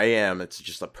where I am, it's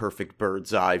just a perfect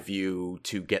bird's eye view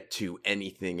to get to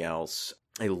anything else.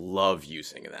 I love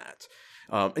using that.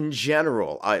 In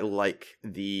general, I like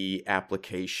the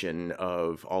application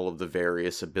of all of the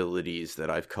various abilities that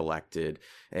I've collected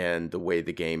and the way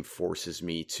the game forces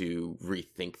me to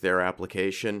rethink their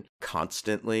application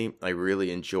constantly. I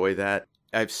really enjoy that.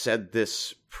 I've said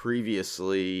this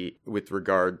previously with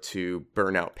regard to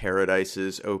Burnout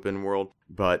Paradise's open world,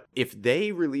 but if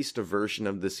they released a version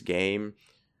of this game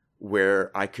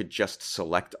where I could just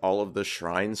select all of the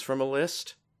shrines from a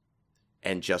list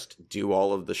and just do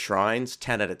all of the shrines,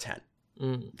 10 out of 10.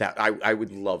 That I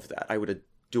would love that. I would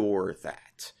adore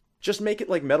that. Just make it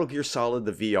like Metal Gear Solid,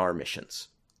 the VR missions,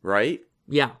 right?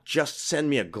 Yeah. Just send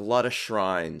me a glut of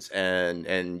shrines, and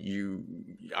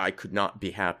I could not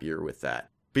be happier with that.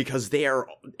 Because they are,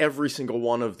 every single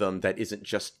one of them that isn't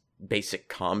just basic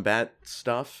combat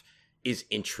stuff is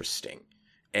interesting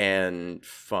and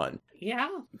fun. Yeah.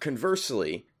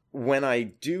 Conversely, when I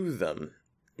do them,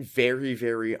 very,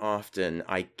 very often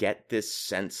I get this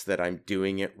sense that I'm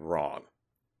doing it wrong.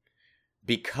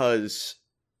 Because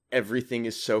everything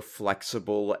is so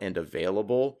flexible and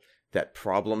available that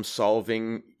problem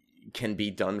solving can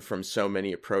be done from so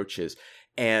many approaches.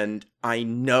 And I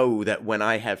know that when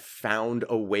I have found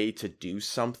a way to do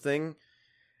something,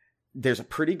 there's a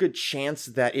pretty good chance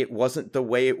that it wasn't the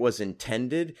way it was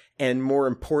intended. And more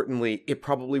importantly, it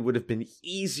probably would have been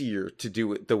easier to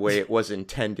do it the way it was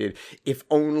intended if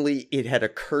only it had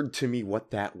occurred to me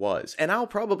what that was. And I'll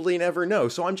probably never know.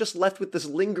 So I'm just left with this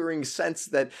lingering sense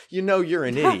that, you're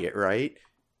an idiot, right?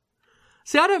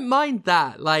 See, I don't mind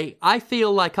that. Like, I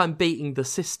feel like I'm beating the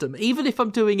system. Even if I'm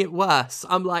doing it worse,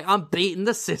 I'm like, I'm beating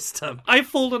the system. I've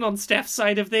fallen on Steph's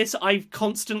side of this. I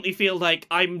constantly feel like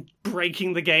I'm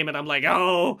breaking the game and I'm like,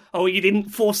 oh, you didn't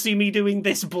foresee me doing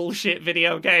this bullshit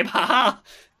video game. Haha,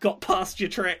 got past your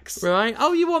tricks. Right?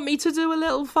 Oh, you want me to do a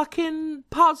little fucking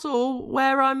puzzle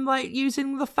where I'm, like,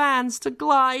 using the fans to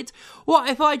glide? What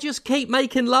if I just keep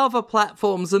making lava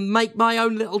platforms and make my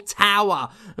own little tower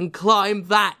and climb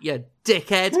that, you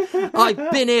dickhead?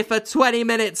 I've been here for 20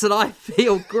 minutes and I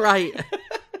feel great.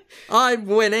 I'm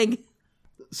winning.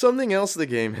 Something else the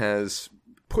game has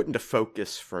put into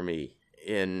focus for me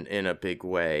in a big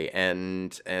way,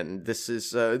 and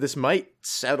this might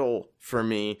settle for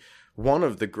me one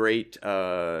of the great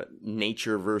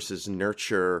nature versus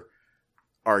nurture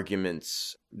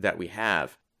arguments that we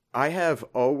have. I have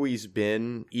always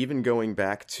been, even going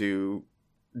back to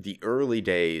the early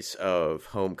days of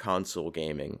home console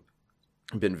gaming,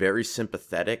 been very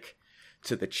sympathetic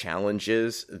to the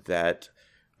challenges that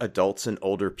adults and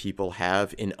older people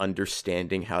have in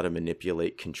understanding how to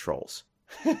manipulate controls.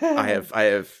 I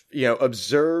have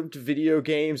observed video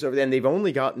games over there, and they've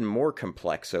only gotten more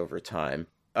complex over time.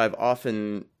 I've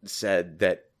often said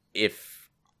that if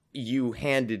you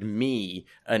handed me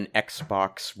an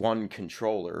Xbox One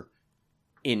controller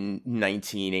in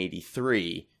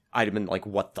 1983, I'd have been like,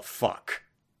 what the fuck?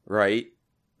 Right?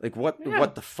 Like, what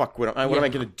the fuck? What am I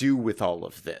going to do with all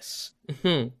of this?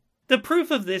 The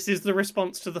proof of this is the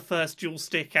response to the first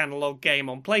dual-stick analog game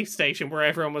on PlayStation, where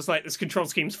everyone was like, this control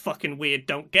scheme's fucking weird,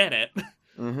 don't get it.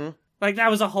 Mm-hmm. Like,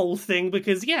 that was a whole thing,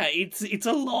 because, it's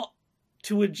a lot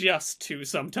to adjust to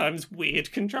sometimes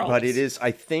weird controls. But it is,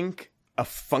 I think, a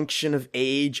function of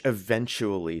age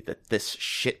eventually that this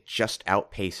shit just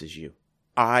outpaces you.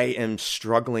 I am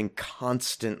struggling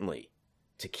constantly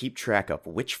to keep track of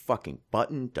which fucking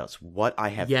button does what. I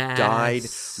have died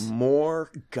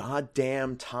more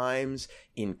goddamn times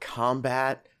in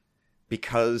combat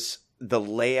because the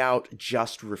layout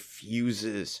just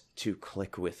refuses to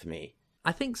click with me.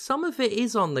 I think some of it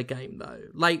is on the game, though.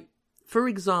 Like, for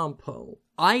example,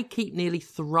 I keep nearly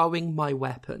throwing my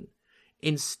weapon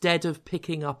instead of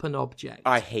picking up an object.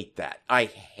 I hate that. I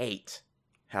hate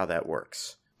how that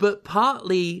works. But part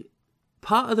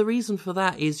of the reason for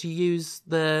that is you use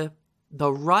the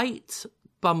right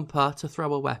bumper to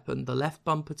throw a weapon, the left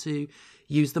bumper to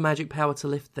use the magic power to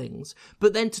lift things.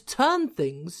 But then to turn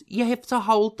things, you have to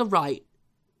hold the right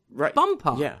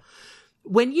bumper. Yeah.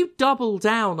 When you double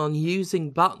down on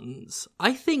using buttons,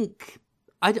 I think...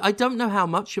 I don't know how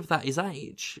much of that is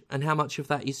age and how much of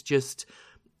that is just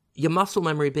your muscle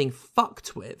memory being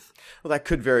fucked with. Well, that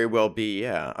could very well be,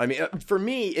 yeah. I mean, for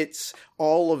me, it's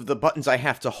all of the buttons I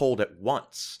have to hold at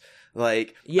once.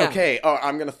 Like, okay,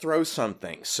 I'm going to throw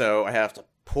something, so I have to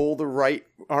pull the right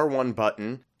R1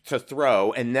 button to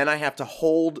throw, and then I have to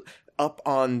hold up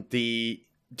on the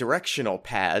directional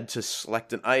pad to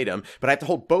select an item, but I have to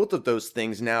hold both of those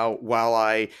things now while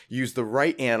I use the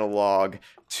right analog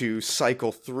to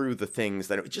cycle through the things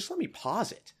that... Just let me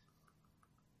pause it.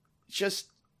 Just,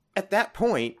 at that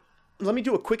point, let me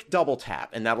do a quick double tap,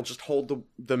 and that'll just hold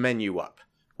the menu up.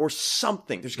 Or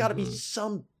something. There's got to be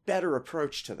some better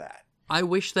approach to that. I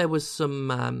wish there was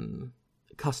some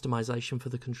customization for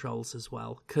the controls as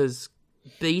well, because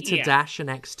B to dash and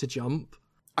X to jump...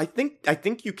 I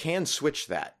think you can switch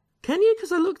that. Can you?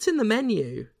 Because I looked in the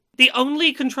menu. The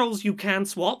only controls you can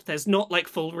swap, there's not like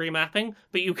full remapping,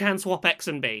 but you can swap X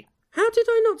and B. How did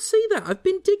I not see that? I've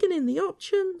been digging in the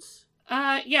options.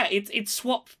 It's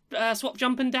swap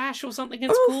jump and dash or something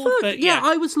it's called. Fuck. But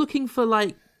I was looking for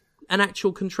like an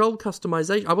actual control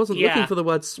customization. I wasn't looking for the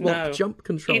word swap jump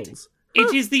controls.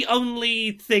 It is the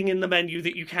only thing in the menu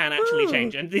that you can actually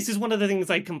change. And this is one of the things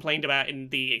I complained about in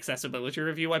the accessibility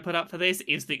review I put up for this,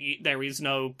 is that there is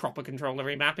no proper controller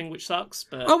remapping, which sucks.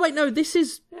 But... Oh, wait, no, this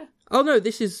is... Yeah. Oh, no,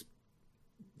 this is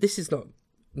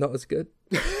not as good.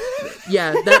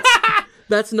 Yeah,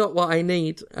 that's not what I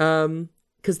need.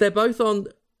 Because they're both on...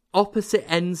 opposite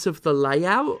ends of the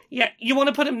layout. Yeah, you want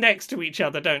to put them next to each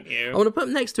other, don't you? I want to put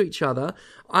them next to each other.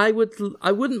 I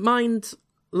wouldn't mind,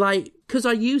 like, because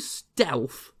I use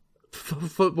stealth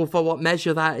for what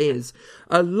measure that is,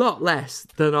 a lot less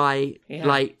than I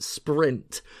like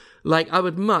sprint. Like, I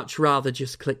would much rather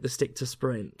just click the stick to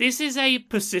sprint. This is a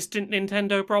persistent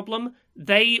Nintendo problem.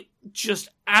 They just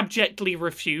abjectly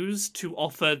refuse to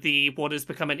offer what has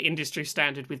become an industry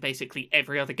standard with basically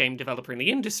every other game developer in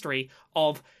the industry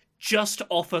of just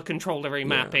offer controller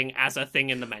remapping as a thing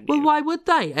in the menu. Well, why would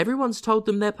they? Everyone's told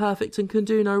them they're perfect and can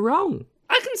do no wrong.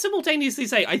 I can simultaneously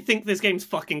say, I think this game's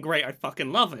fucking great, I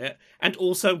fucking love it, and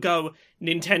also go,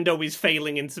 Nintendo is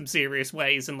failing in some serious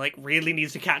ways and, like, really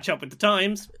needs to catch up with the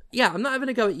times. Yeah, I'm not having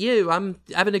a go at you. I'm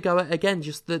having a go at, again,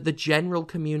 just the general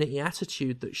community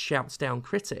attitude that shouts down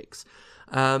critics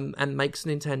and makes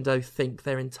Nintendo think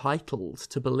they're entitled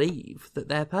to believe that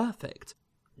they're perfect.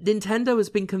 Nintendo has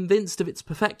been convinced of its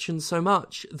perfection so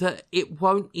much that it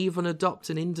won't even adopt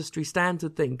an industry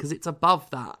standard thing because it's above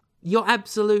that. You're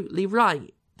absolutely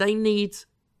right. They need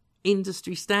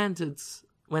industry standards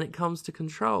when it comes to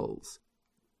controls.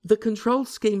 The control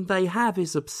scheme they have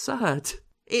is absurd.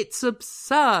 It's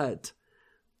absurd.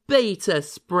 B to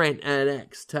sprint and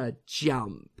X to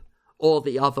jump. Or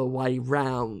the other way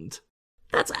round.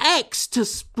 That's X to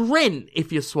sprint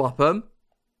if you swap them.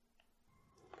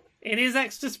 It is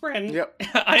X to sprint. Yep.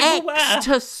 I'm aware. X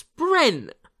to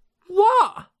sprint?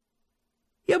 What?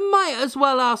 You might as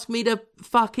well ask me to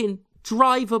fucking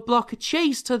drive a block of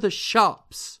cheese to the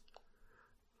shops.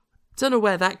 Don't know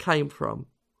where that came from.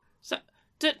 So,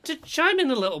 to chime in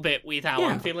a little bit with how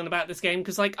I'm feeling about this game,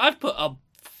 because, like, I've put a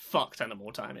fuck ton of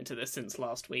more time into this since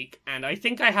last week, and I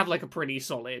think I have, like, a pretty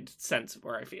solid sense of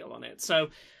where I feel on it. So,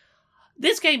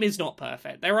 this game is not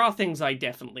perfect. There are things I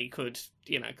definitely could,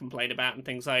 complain about, and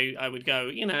things I would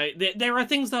go, there are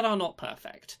things that are not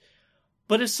perfect.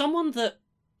 But as someone that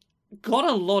got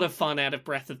a lot of fun out of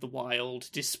Breath of the Wild,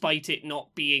 despite it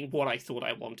not being what I thought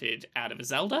I wanted out of a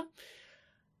Zelda,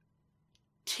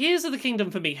 Tears of the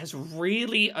Kingdom for me has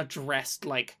really addressed,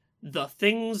 like, the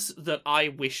things that I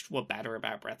wished were better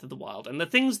about Breath of the Wild, and the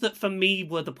things that for me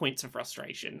were the points of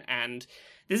frustration. And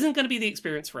this isn't going to be the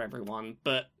experience for everyone,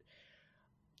 but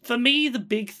for me, the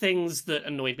big things that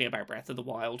annoyed me about Breath of the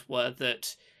Wild were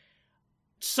that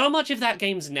so much of that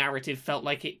game's narrative felt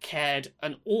like it cared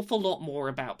an awful lot more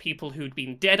about people who'd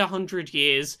been dead 100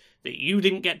 years, that you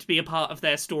didn't get to be a part of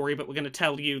their story, but we're going to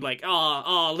tell you, like,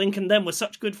 Link and them were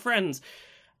such good friends.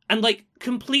 And, like,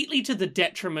 completely to the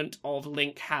detriment of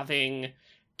Link having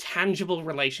tangible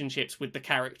relationships with the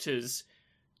characters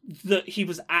that he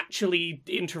was actually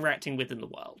interacting with in the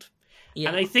world. Yeah.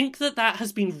 And I think that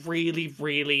has been really,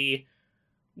 really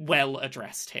well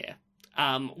addressed here.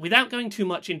 Without going too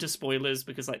much into spoilers,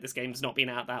 because, like, this game's not been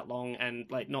out that long, and,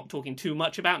 like, not talking too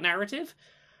much about narrative,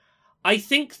 I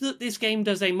think that this game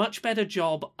does a much better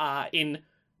job in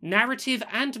narrative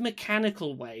and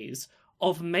mechanical ways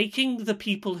of making the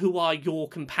people who are your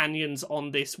companions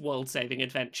on this world-saving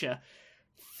adventure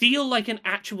feel like an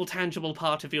actual tangible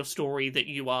part of your story that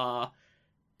you are,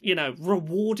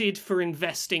 rewarded for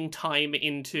investing time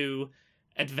into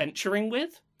adventuring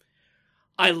with.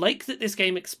 I like that this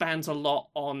game expands a lot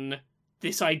on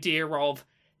this idea of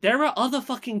there are other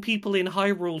fucking people in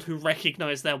Hyrule who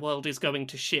recognize their world is going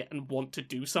to shit and want to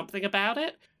do something about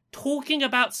it. Talking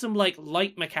about some, like,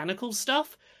 light mechanical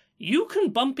stuff, you can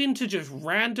bump into just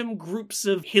random groups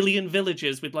of Hylian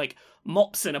villagers with, like,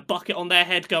 mops and a bucket on their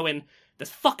head going, there's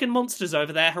fucking monsters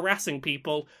over there harassing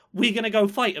people, we're gonna go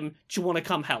fight them, do you want to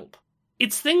come help?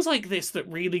 It's things like this that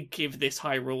really give this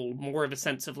Hyrule more of a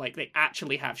sense of, like, they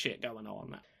actually have shit going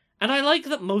on. And I like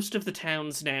that most of the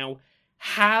towns now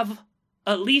have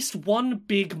at least one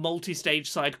big multi-stage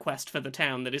side quest for the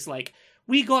town that is like,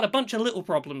 we got a bunch of little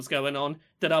problems going on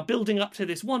that are building up to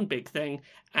this one big thing,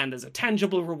 and there's a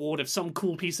tangible reward of some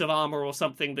cool piece of armor or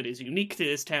something that is unique to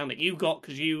this town that you got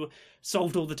because you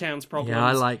solved all the town's problems. Yeah,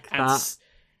 I like that.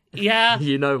 Yeah.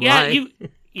 You know why.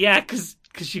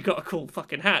 Because you got a cool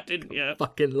fucking hat, didn't you?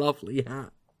 Fucking lovely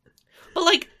hat. But,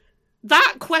 like,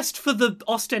 that quest for the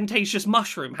ostentatious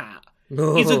mushroom hat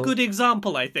is a good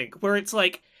example, I think, where it's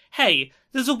like, hey,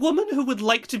 there's a woman who would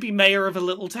like to be mayor of a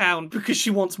little town because she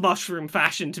wants mushroom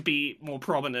fashion to be more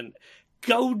prominent.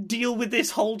 Go deal with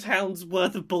this whole town's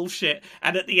worth of bullshit,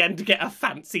 and at the end get a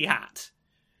fancy hat.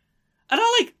 And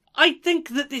I think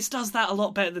that this does that a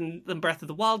lot better than Breath of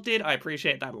the Wild did. I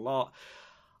appreciate that a lot.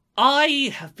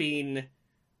 I have been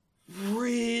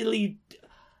really...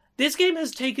 This game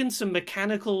has taken some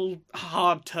mechanical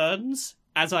hard turns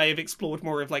as I have explored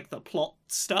more of, like, the plot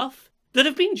stuff that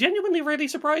have been genuinely really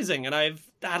surprising and I've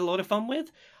had a lot of fun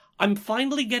with. I'm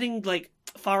finally getting, like,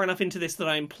 far enough into this that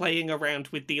I'm playing around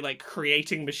with the, like,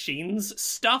 creating machines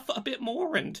stuff a bit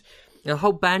more, and The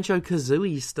whole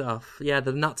Banjo-Kazooie stuff. Yeah,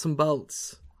 the nuts and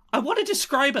bolts. I want to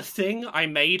describe a thing I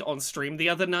made on stream the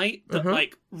other night that,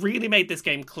 like, really made this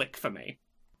game click for me.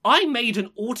 I made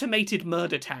an automated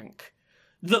murder tank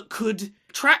that could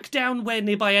track down where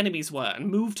nearby enemies were and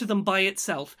move to them by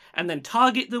itself, and then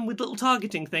target them with little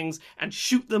targeting things and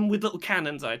shoot them with little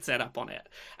cannons I'd set up on it.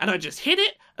 And I just hit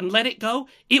it and let it go.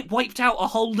 It wiped out a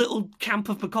whole little camp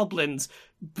of bokoblins,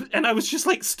 and I was just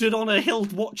like stood on a hill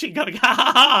watching, going, ha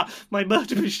ha ha, my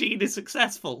murder machine is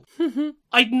successful.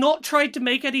 I'd not tried to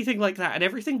make anything like that, and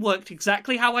everything worked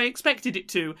exactly how I expected it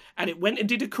to, and it went and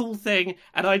did a cool thing,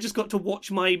 and I just got to watch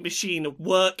my machine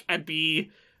work and be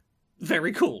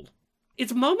very cool.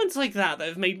 It's moments like that that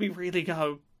have made me really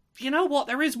go, you know what,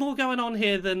 there is more going on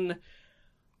here than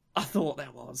I thought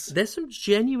there was. There's some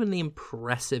genuinely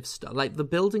impressive stuff. Like, the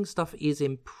building stuff is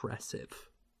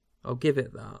impressive. I'll give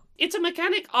it that. It's a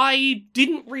mechanic I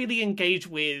didn't really engage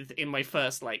with in my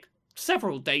first, like,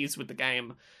 several days with the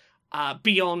game.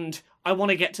 Beyond, I want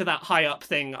to get to that high up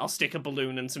thing, I'll stick a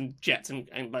balloon and some jets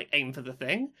and like, aim for the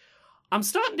thing. I'm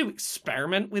starting to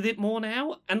experiment with it more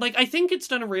now, and, like, I think it's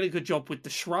done a really good job with the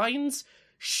shrines,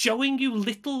 showing you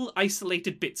little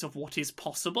isolated bits of what is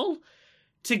possible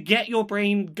to get your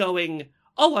brain going,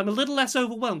 oh, I'm a little less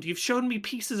overwhelmed. You've shown me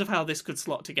pieces of how this could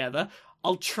slot together.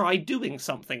 I'll try doing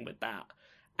something with that.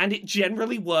 And it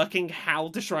generally working how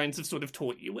the shrines have sort of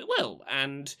taught you it will.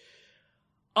 And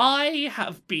I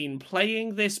have been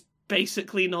playing this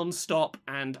basically non-stop,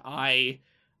 and I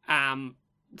am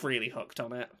really hooked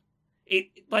on it.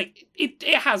 It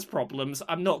has problems,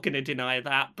 I'm not going to deny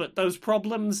that, but those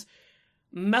problems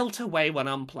melt away when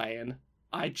I'm playing.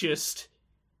 I just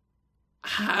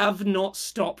have not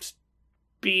stopped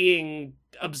being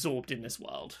absorbed in this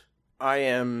world. I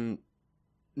am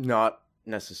not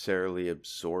necessarily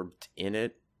absorbed in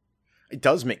it. It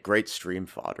does make great stream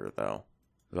fodder, though.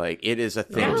 Like, it is a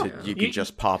thing you could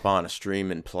just pop on a stream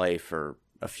and play for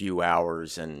a few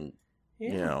hours and,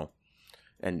 you know,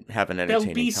 and have an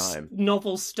entertaining time. There'll be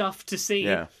novel stuff to see.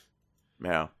 Yeah.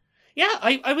 Yeah,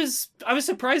 I was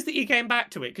surprised that you came back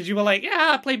to it, because you were like,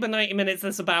 yeah, I played my 90 minutes,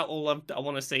 that's about all I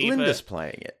want to see. Linda's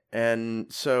playing it,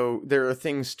 and so there are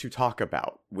things to talk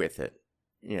about with it,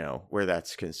 you know, where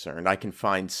that's concerned. I can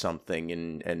find something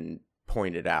and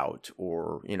point it out,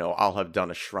 or, you know, I'll have done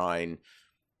a shrine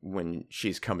when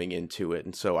she's coming into it,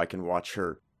 and so I can watch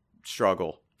her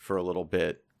struggle for a little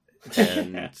bit.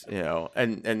 And you know,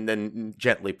 and then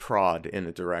gently prod in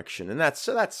a direction, and that's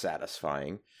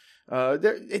satisfying.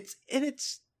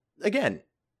 It's again,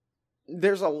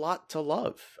 there's a lot to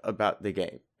love about the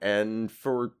game, and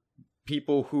for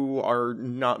people who are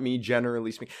not me,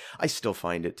 generally speaking, I still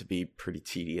find it to be pretty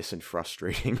tedious and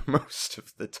frustrating most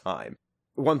of the time.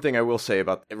 One thing I will say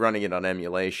about running it on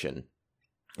emulation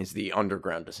is the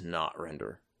underground does not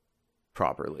render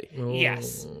properly.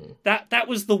 Yes. That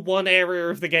was the one area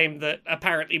of the game that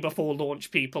apparently before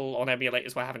launch people on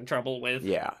emulators were having trouble with.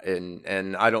 Yeah,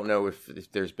 and I don't know if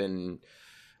there's been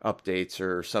updates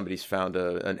or somebody's found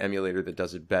an emulator that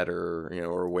does it better, you know,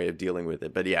 or a way of dealing with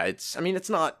it. But yeah, it's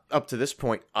not up to this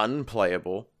point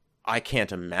unplayable. I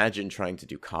can't imagine trying to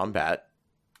do combat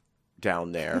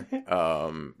down there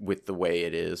with the way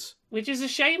it is. Which is a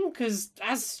shame, because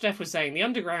as Steph was saying, the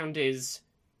underground is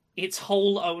its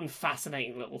whole own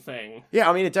fascinating little thing. Yeah,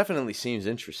 I mean, it definitely seems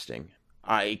interesting.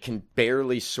 I can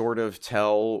barely sort of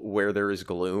tell where there is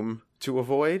gloom to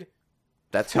avoid.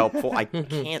 That's helpful. I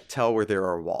can't tell where there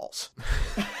are walls.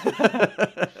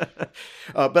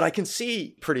 But I can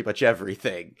see pretty much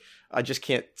everything. I just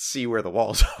can't see where the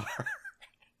walls are.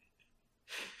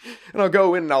 And I'll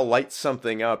go in and I'll light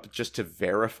something up just to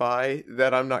verify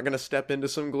that I'm not going to step into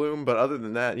some gloom. But other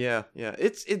than that, yeah.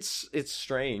 It's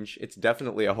strange. It's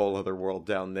definitely a whole other world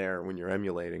down there when you're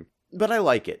emulating. But I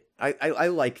like it. I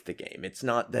like the game. It's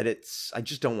not that I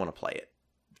just don't want to play it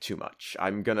too much.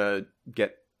 I'm going to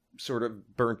get sort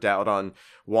of burnt out on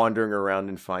wandering around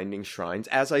and finding shrines,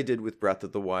 as I did with Breath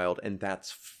of the Wild, and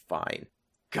that's fine.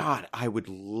 God, I would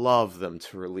love them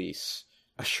to release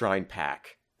a shrine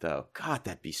pack, though. God,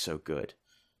 that'd be so good.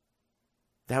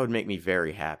 That would make me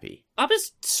very happy. I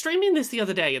was streaming this the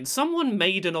other day, and someone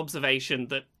made an observation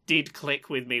that did click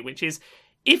with me, which is,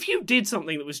 if you did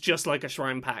something that was just like a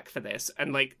shrine pack for this,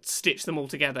 and, like, stitched them all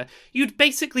together, you'd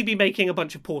basically be making a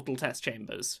bunch of Portal test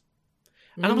chambers.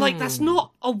 And I'm like, that's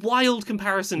not a wild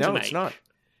comparison to make. No, it's not.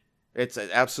 It's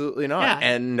absolutely not. Yeah.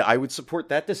 And I would support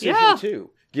that decision,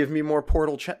 too. Give me more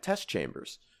Portal test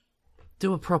chambers.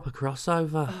 Do a proper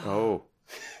crossover. Oh.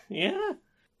 Yeah.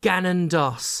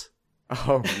 Ganondorf.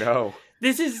 Oh, no.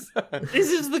 This is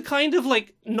the kind of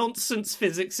like nonsense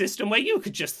physics system where you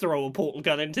could just throw a portal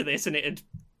gun into this and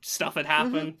stuff would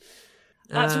happen.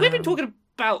 So we've been talking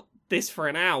about this for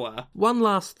an hour. One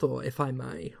last thought, if I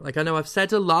may. Like, I know I've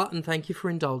said a lot, and thank you for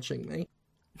indulging me.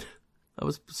 I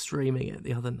was streaming it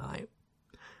the other night,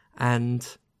 and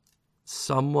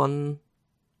someone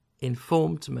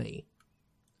informed me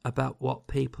about what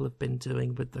people have been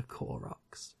doing with the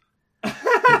Koroks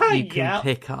that you can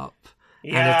pick up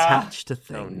and attach to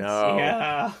things. Oh no!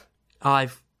 Yeah,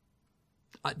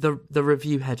 the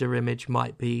review header image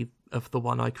might be of the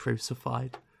one I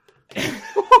crucified.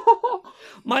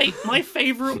 my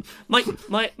favorite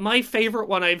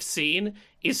one I've seen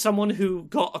is someone who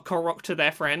got a Korok to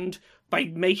their friend by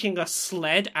making a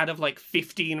sled out of like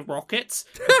 15 rockets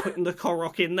and putting the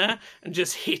Korok in there and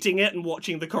just hitting it and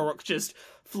watching the Korok just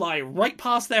fly right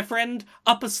past their friend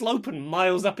up a slope and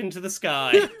miles up into the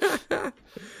sky. I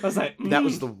was like, that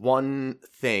was the one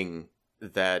thing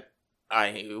that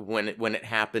when it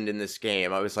happened in this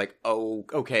game, I was like, oh,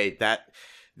 okay, that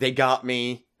they got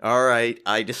me. All right,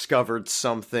 I discovered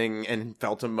something and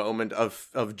felt a moment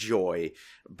of joy,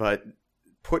 but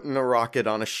putting a rocket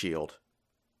on a shield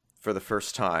for the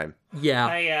first time.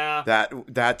 Yeah.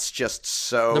 That's just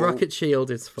so... The rocket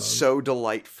shield is fun. So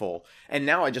delightful. And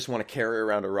now I just want to carry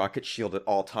around a rocket shield at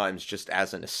all times just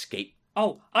as an escape.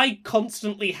 Oh, I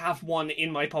constantly have one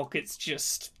in my pockets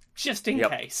just in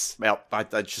case. Well, I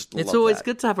just love It's always that.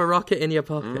 good to have a rocket in your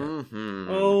pocket. Mm-hmm.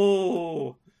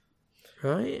 Oh.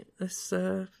 Right? That's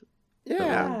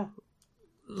Yeah.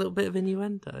 a little bit of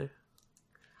innuendo.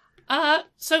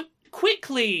 So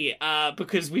quickly,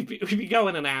 because we've been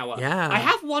going an hour. Yeah. I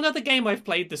have one other game I've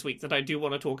played this week that I do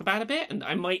want to talk about a bit, and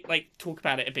I might talk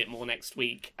about it a bit more next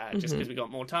week, just because we got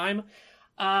more time.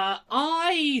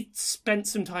 I spent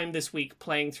some time this week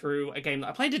playing through a game that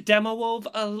I played a demo of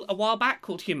a while back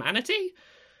called Humanity.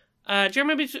 Do you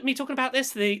remember me talking about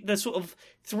this? The sort of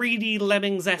 3D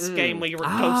Lemmings-esque game where you're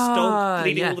a ghost dog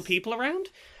leading all the people around?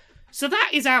 So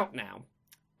that is out now.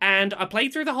 And I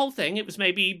played through the whole thing. It was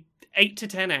maybe 8 to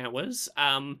 10 hours.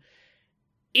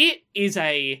 It is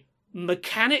a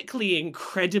mechanically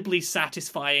incredibly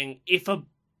satisfying, if a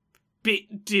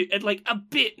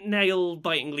bit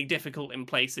nail-bitingly difficult in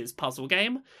places, puzzle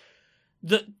game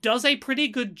that does a pretty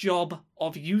good job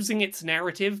of using its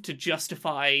narrative to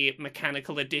justify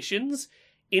mechanical additions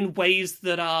in ways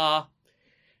that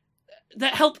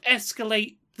help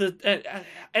escalate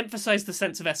emphasize the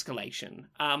sense of escalation.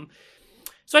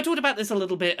 So I talked about this a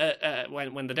little bit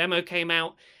when the demo came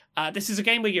out. This is a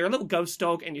game where you're a little ghost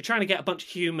dog and you're trying to get a bunch of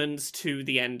humans to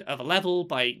the end of a level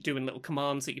by doing little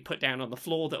commands that you put down on the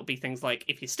floor. That'll be things like,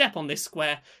 if you step on this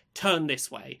square, turn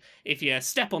this way. If you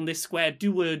step on this square,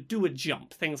 do a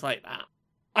jump. Things like that.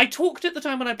 I talked at the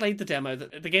time when I played the demo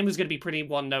that the game was going to be pretty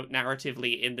one-note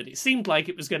narratively, in that it seemed like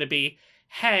it was going to be,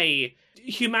 hey,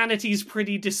 humanity's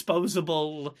pretty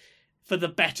disposable for the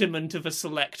betterment of a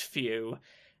select few.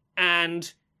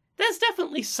 And there's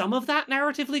definitely some of that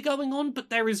narratively going on, but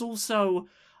there is also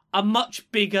a much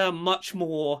bigger, much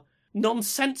more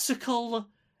nonsensical,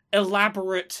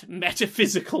 elaborate,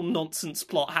 metaphysical nonsense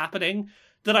plot happening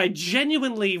that I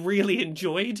genuinely really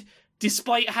enjoyed,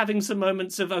 despite having some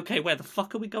moments of, okay, where the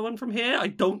fuck are we going from here? I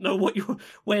don't know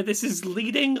where this is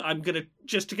leading. I'm gonna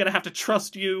have to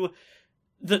trust you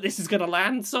that this is gonna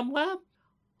land somewhere.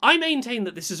 I maintain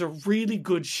that this is a really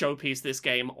good showpiece, this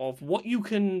game, of what you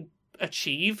can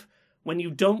achieve when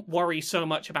you don't worry so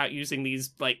much about using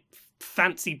these,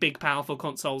 fancy, big, powerful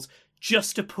consoles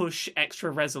just to push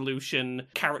extra resolution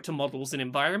character models and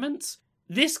environments.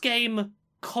 This game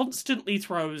constantly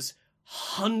throws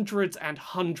hundreds and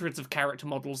hundreds of character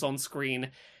models on screen,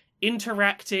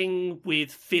 interacting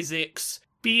with physics,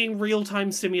 being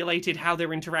real-time simulated how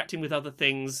they're interacting with other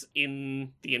things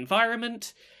in the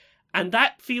environment, and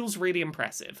that feels really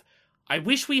impressive. I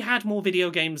wish we had more video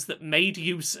games that made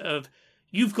use of,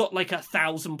 you've got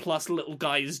 1,000+ little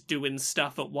guys doing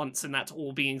stuff at once and that's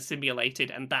all being simulated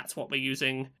and that's what we're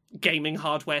using gaming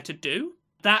hardware to do.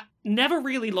 That never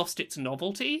really lost its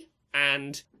novelty,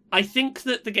 and I think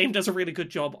that the game does a really good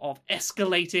job of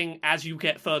escalating as you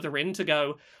get further in to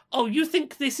go, oh, you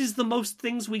think this is the most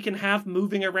things we can have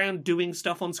moving around doing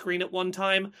stuff on screen at one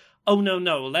time? Oh,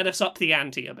 no, let us up the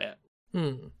ante a bit.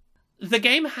 The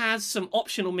game has some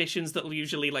optional missions that will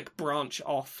usually branch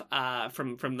off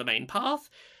from the main path.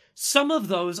 Some of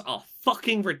those are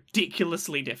fucking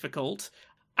ridiculously difficult.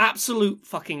 absolute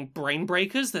fucking brain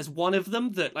breakers. There's one of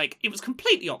them that, like, it was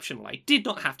completely optional. I did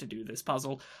not have to do this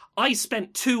puzzle. I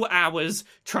spent 2 hours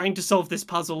trying to solve this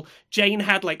puzzle. Jane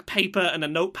had, like, paper and a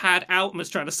notepad out and was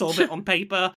trying to solve it on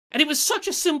paper. And it was such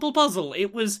a simple puzzle.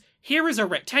 It was, here is a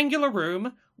rectangular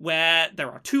room where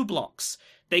there are 2 blocks.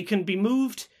 They can be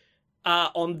moved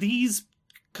on these,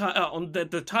 on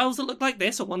the tiles that look like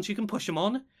this, or ones you can push them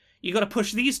on. You got to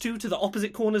push these 2 to the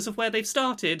opposite corners of where they've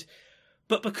started.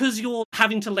 But because you're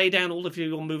having to lay down all of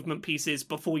your movement pieces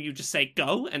before you just say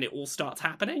go and it all starts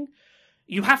happening,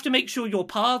 you have to make sure your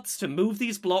paths to move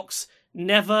these blocks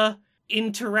never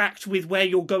interact with where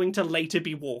you're going to later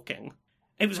be walking.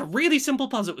 It was a really simple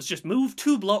puzzle. It was just move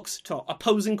 2 blocks to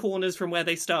opposing corners from where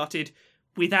they started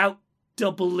without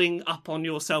doubling up on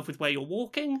yourself with where you're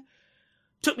walking.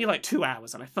 Took me like 2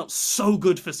 hours and I felt so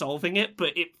good for solving it,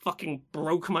 but it fucking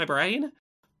broke my brain.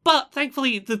 But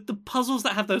thankfully, the puzzles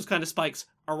that have those kind of spikes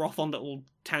are off on little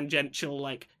tangential,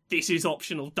 like, this is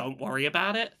optional, don't worry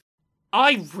about it.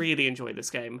 I really enjoy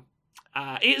this game.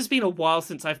 It has been a while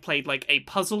since I've played, like, a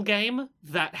puzzle game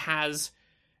that has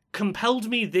compelled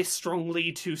me this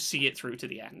strongly to see it through to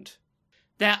the end.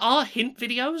 There are hint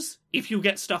videos, if you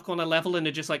get stuck on a level and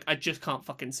are just like, I just can't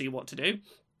fucking see what to do.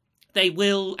 They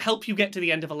will help you get to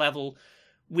the end of a level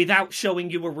without showing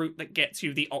you a route that gets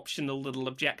you the optional little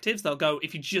objectives. They'll go,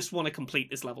 if you just want to complete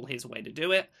this level, here's a way to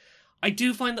do it. I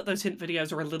do find that those hint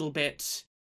videos are a little bit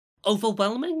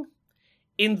overwhelming,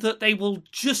 in that they will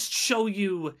just show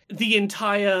you the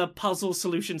entire puzzle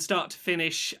solution start to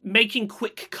finish, making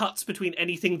quick cuts between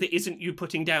anything that isn't you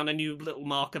putting down a new little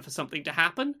marker for something to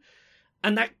happen.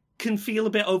 And that can feel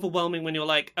a bit overwhelming when you're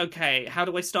like, okay, how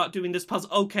do I start doing this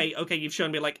puzzle? Okay, you've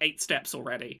shown me like 8 steps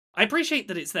already. I appreciate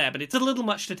that it's there, but it's a little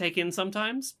much to take in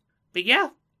sometimes. But yeah,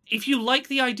 if you like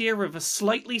the idea of a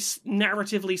slightly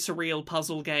narratively surreal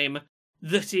puzzle game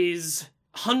that is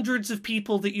hundreds of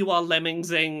people that you are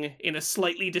lemmingsing in a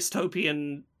slightly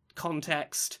dystopian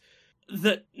context,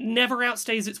 that never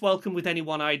outstays its welcome with any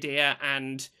one idea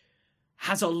and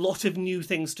has a lot of new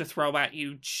things to throw at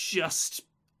you just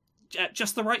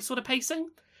the right sort of pacing.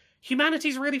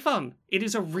 Humanity's really fun. It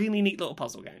is a really neat little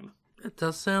puzzle game. It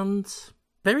does sound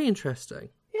very interesting.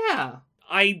 Yeah.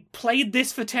 I played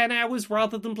this for 10 hours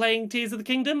rather than playing Tears of the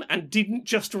Kingdom, and didn't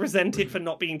just resent it for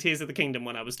not being Tears of the Kingdom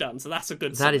when I was done, so that's a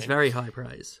good sign. That is very high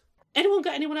praise.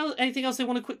 Anything else they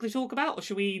want to quickly talk about, or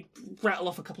should we rattle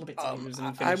off a couple of bits of news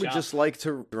and finish I would up? just like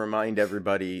to remind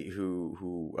everybody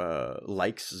who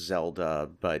likes Zelda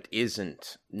but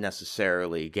isn't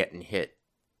necessarily getting hit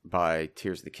by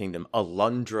Tears of the Kingdom,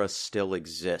 Alundra still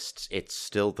exists. It's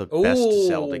still the best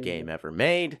Zelda game ever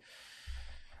made,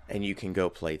 and you can go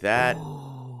play that.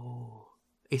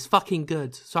 It's fucking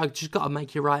good, so I just got to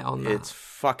make you right on that. It's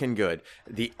fucking good.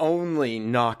 The only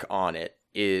knock on it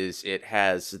is it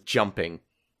has jumping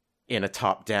in a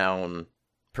top-down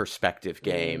perspective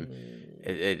game.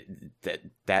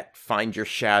 That find your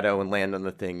shadow and land on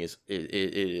the thing it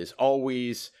is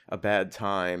always a bad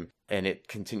time, and it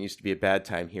continues to be a bad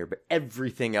time here, but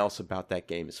everything else about that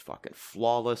game is fucking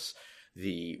flawless.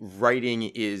 The writing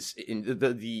is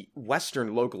the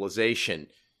Western localization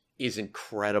is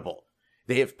incredible.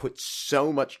 They have put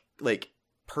so much like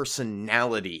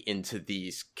personality into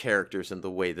these characters and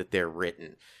the way that they're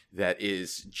written that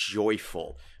is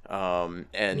joyful,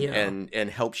 and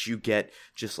helps you get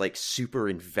just like super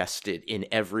invested in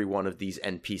every one of these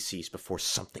NPCs before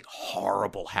something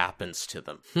horrible happens to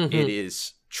them. It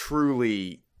is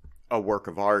truly a work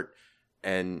of art,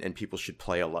 and people should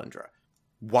play Alundra.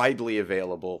 Widely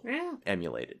available,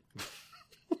 emulated.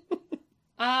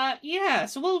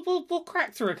 So we'll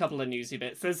crack through a couple of newsy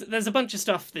bits. There's a bunch of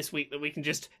stuff this week that we can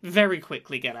just very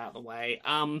quickly get out of the way.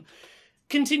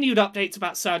 Continued updates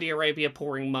about Saudi Arabia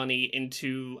pouring money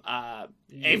into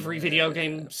every video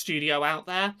game studio out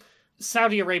there.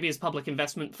 Saudi Arabia's public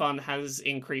investment fund has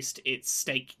increased its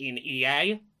stake in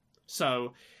EA,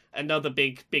 so another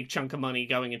big chunk of money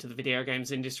going into the video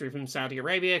games industry from Saudi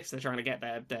Arabia, because they're trying to get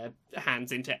their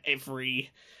hands into every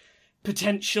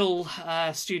potential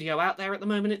studio out there at the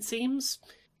moment, it seems.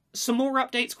 Some more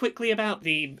updates quickly about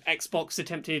the Xbox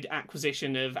attempted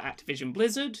acquisition of Activision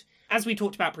Blizzard. As we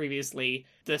talked about previously,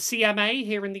 the CMA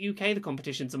here in the UK, the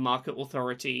Competitions and Market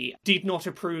Authority, did not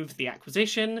approve the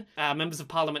acquisition. Members of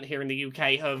Parliament here in the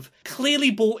UK have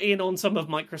clearly bought in on some of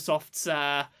Microsoft's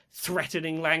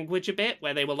threatening language a bit,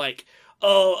 where they were like,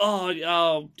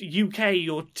 oh, UK,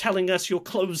 you're telling us you're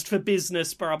closed for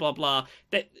business, blah, blah, blah.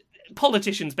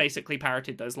 Politicians basically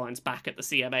parroted those lines back at the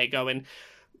CMA going,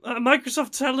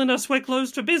 Microsoft's telling us we're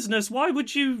closed for business. Why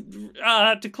would you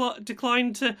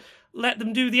decline to let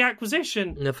them do the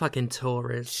acquisition. The fucking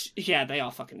Tories. Yeah, they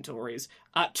are fucking Tories.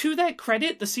 To their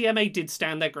credit, the CMA did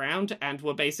stand their ground and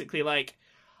were basically like,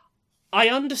 I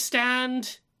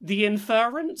understand the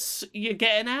inference you're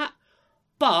getting at,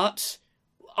 but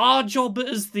our job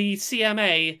as the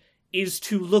CMA is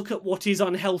to look at what is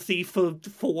unhealthy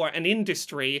for an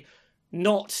industry,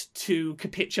 not to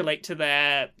capitulate to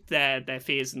their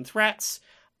fears and threats.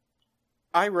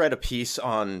 I read a piece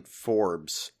on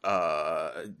Forbes, about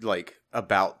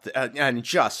and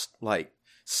just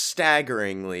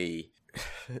staggeringly,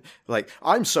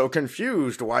 I'm so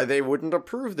confused why they wouldn't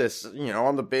approve this,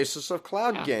 on the basis of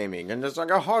cloud gaming, and it's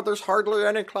there's hardly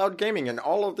any cloud gaming, and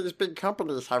all of these big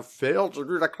companies have failed to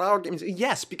do the cloud gaming.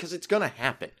 Yes, because it's gonna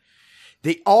happen.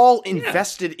 They all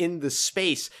invested in the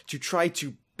space to try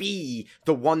to be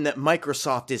the one that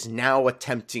Microsoft is now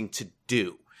attempting to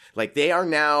do. They are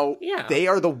now, they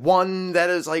are the one that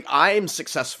is I'm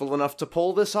successful enough to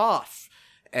pull this off.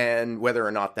 And whether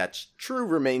or not that's true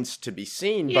remains to be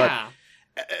seen. Yeah.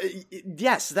 But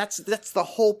yes, that's the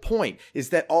whole point, is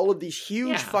that all of these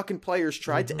huge fucking players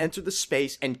tried to enter the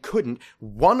space and couldn't.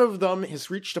 One of them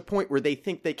has reached a point where they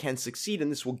think they can succeed,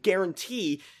 and this will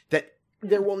guarantee that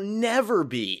there will never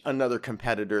be another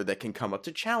competitor that can come up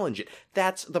to challenge it.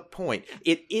 That's the point.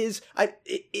 It is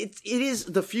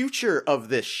the future of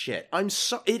this shit.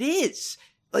 It is.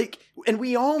 And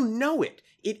we all know it.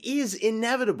 It is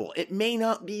inevitable. It may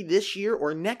not be this year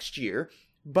or next year,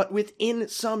 but within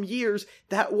some years,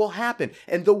 that will happen.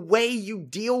 And the way you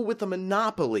deal with a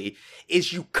monopoly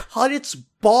is you cut its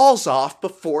balls off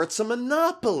before it's a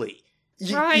monopoly.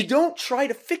 You don't try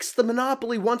to fix the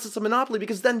monopoly once it's a monopoly,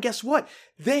 because then guess what?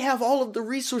 They have all of the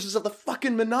resources of the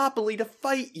fucking monopoly to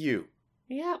fight you.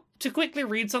 Yeah. To quickly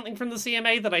read something from the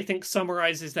CMA that I think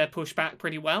summarizes their pushback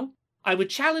pretty well, I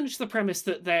would challenge the premise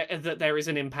that there is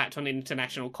an impact on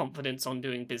international confidence on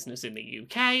doing business in the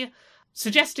UK,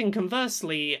 suggesting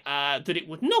conversely that it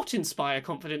would not inspire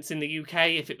confidence in the UK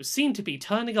if it was seen to be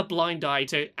turning a blind eye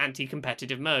to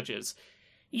anti-competitive mergers.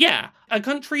 Yeah, a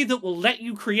country that will let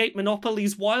you create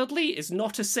monopolies wildly is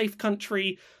not a safe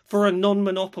country for a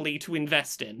non-monopoly to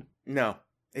invest in. No,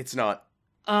 it's not.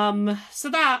 So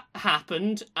that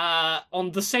happened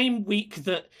on the same week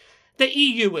that the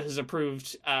EU has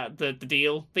approved the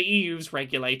deal. The EU's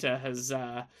regulator has,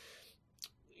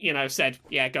 said,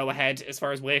 yeah, go ahead. As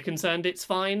far as we're concerned, it's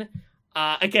fine.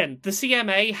 Again, the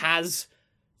CMA has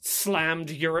slammed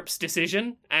Europe's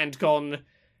decision and gone,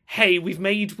 hey, we've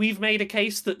made a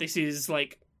case that this is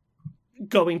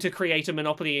going to create a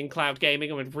monopoly in cloud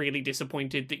gaming, and we're really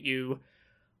disappointed that you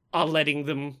are letting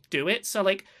them do it. So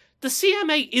the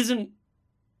CMA isn't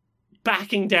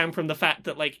backing down from the fact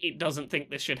that it doesn't think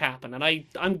this should happen, and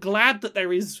I'm glad that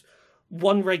there is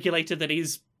one regulator that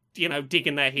is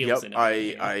digging their heels in it.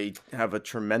 I have a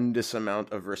tremendous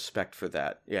amount of respect for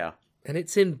that. Yeah, and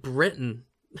it's in Britain.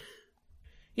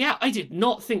 Yeah, I did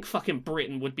not think fucking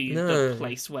Britain would be the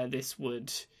place where the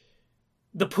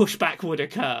pushback would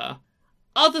occur.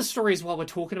 Other stories while we're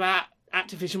talking about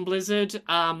Activision Blizzard,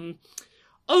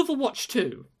 Overwatch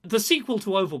 2, the sequel to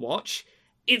Overwatch,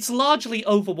 it's largely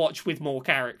Overwatch with more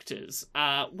characters.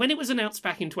 When it was announced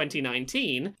back in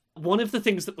 2019, one of the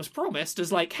things that was promised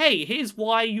is hey, here's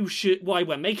why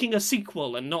we're making a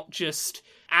sequel and not just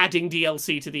adding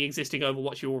DLC to the existing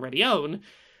Overwatch you already own.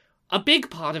 A big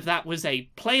part of that was a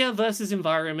player versus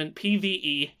environment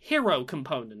PvE hero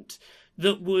component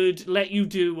that would let you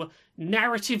do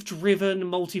narrative-driven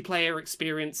multiplayer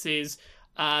experiences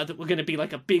that were going to be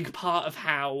a big part of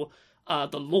how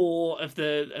the lore of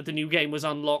the new game was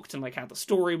unlocked and how the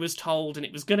story was told, and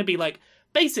it was going to be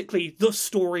basically the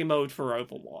story mode for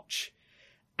Overwatch.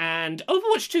 And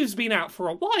Overwatch 2's been out for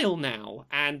a while now,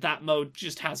 and that mode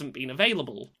just hasn't been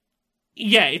available.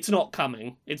 Yeah, it's not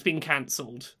coming. It's been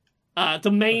cancelled.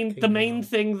 The main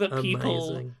thing that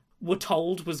people were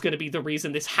told was going to be the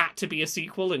reason this had to be a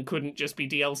sequel and couldn't just be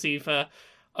DLC for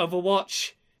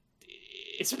Overwatch,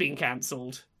 it's been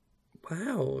cancelled.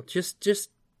 Wow, just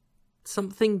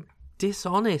something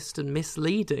dishonest and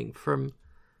misleading from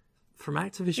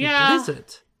Activision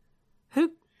Blizzard.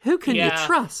 Who can you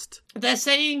trust? They're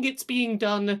saying it's being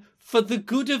done for the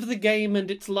good of the game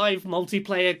and its live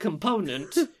multiplayer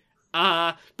component.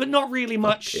 But not really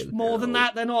much more than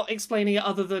that. They're not explaining it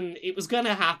other than it was going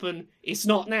to happen. It's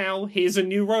not now. Here's a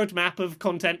new roadmap of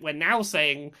content we're now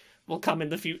saying will come in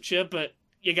the future, but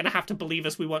you're going to have to believe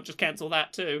us. We won't just cancel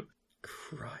that too.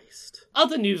 Christ.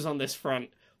 Other news on this front.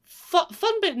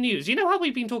 Fun bit of news. You know how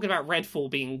we've been talking about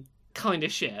Redfall being kind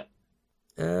of shit?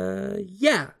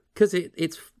 Yeah, because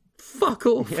it's fuck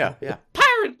off. Yeah.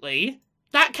 Apparently,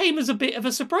 that came as a bit of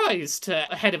a surprise to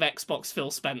head of Xbox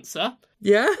Phil Spencer.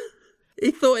 Yeah?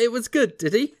 He thought it was good,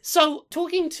 did he? So,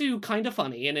 talking to Kinda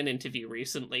Funny in an interview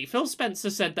recently, Phil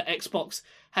Spencer said that Xbox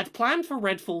had planned for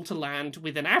Redfall to land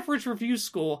with an average review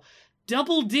score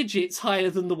double digits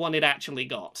higher than the one it actually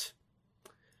got.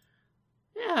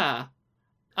 Yeah.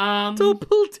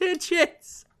 Double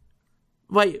digits!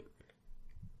 Wait.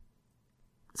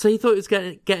 So he thought it was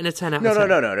getting a 10 out of 10?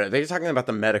 No. They're talking about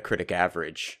the Metacritic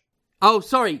average. Oh,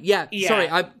 sorry. Yeah. Sorry.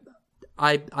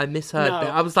 I misheard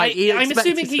that. I was like, I'm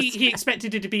assuming he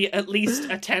expected it to be at least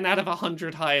a 10 out of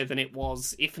 100 higher than it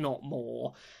was, if not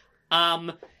more.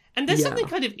 And there's something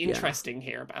kind of interesting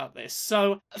here about this.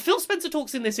 So, Phil Spencer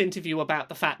talks in this interview about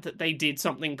the fact that they did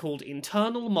something called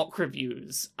internal mock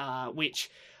reviews, which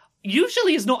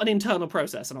usually is not an internal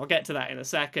process, and I'll get to that in a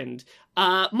second.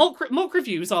 Mock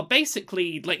reviews are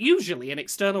basically, like, usually an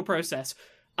external process.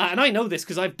 And I know this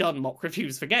because I've done mock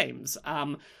reviews for games,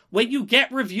 where you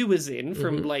get reviewers in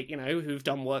from, who've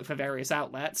done work for various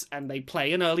outlets, and they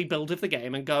play an early build of the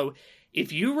game and go,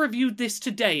 if you reviewed this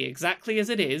today exactly as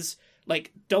it is,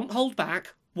 don't hold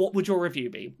back, what would your review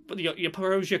be? Your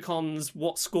pros, your cons,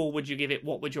 what score would you give it,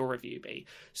 what would your review be?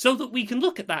 So that we can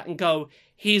look at that and go,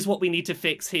 here's what we need to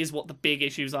fix, here's what the big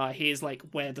issues are, here's,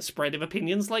 where the spread of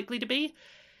opinion's likely to be.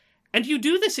 And you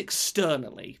do this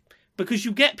externally, because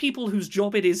you get people whose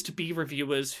job it is to be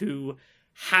reviewers who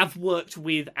have worked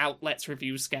with outlets'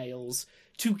 review scales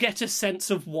to get a sense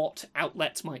of what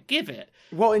outlets might give it.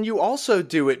 Well, and you also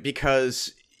do it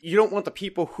because you don't want the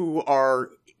people who are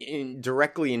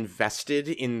directly invested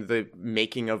in the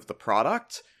making of the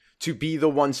product to be the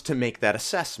ones to make that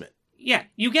assessment. Yeah,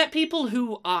 you get people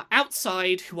who are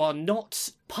outside, who are not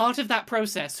part of that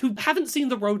process, who haven't seen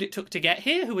the road it took to get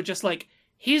here, who are just like,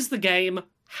 here's the game,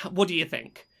 what do you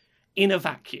think? In a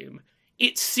vacuum.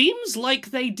 It seems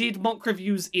like they did mock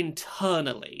reviews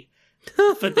internally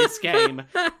for this game,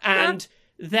 and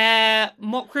their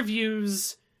mock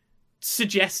reviews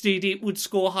suggested it would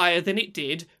score higher than it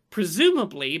did,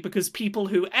 presumably because people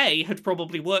who A, had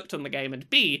probably worked on the game, and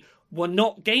B, were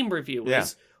not game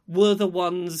reviewers, were the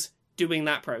ones doing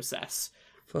that process.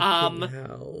 Fucking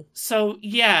hell. So,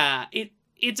 yeah,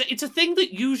 it's a thing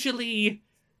that usually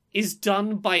is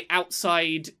done by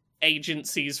outside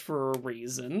agencies for a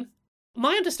reason.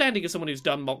 My understanding as someone who's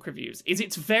done mock reviews is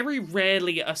it's very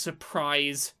rarely a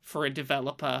surprise for a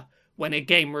developer when a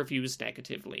game reviews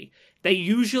negatively. They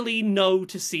usually know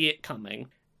to see it coming,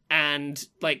 and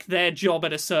their job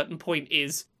at a certain point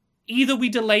is either we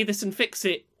delay this and fix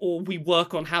it, or we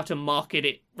work on how to market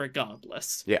it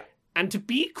regardless. Yeah. And to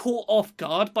be caught off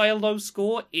guard by a low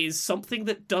score is something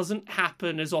that doesn't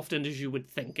happen as often as you would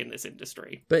think in this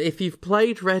industry. But if you've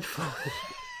played Redfall,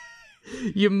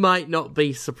 you might not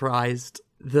be surprised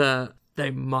that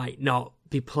they might not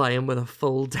be playing with a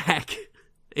full deck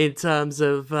in terms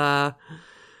of their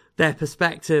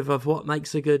perspective of what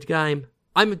makes a good game.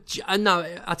 No,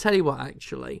 I'll tell you what,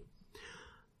 actually.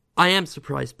 I am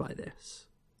surprised by this,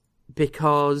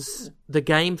 because the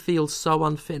game feels so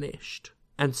unfinished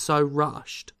and so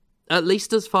rushed. At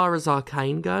least as far as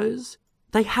Arcane goes,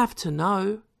 they have to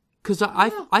know. Because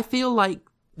I feel like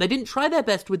they didn't try their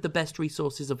best with the best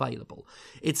resources available.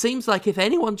 It seems like if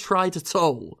anyone tried at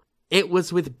all, it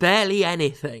was with barely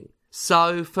anything.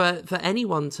 So for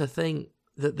anyone to think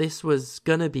that this was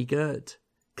gonna be good,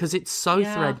 because it's so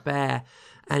threadbare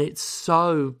and it's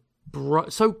so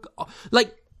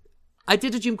I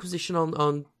did a Podquisition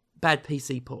on bad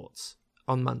PC ports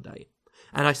on Monday,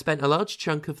 and I spent a large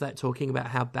chunk of that talking about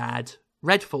how bad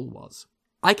Redfall was.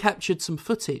 I captured some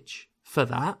footage for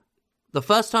that. The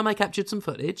first time I captured some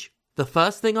footage, the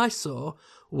first thing I saw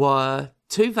were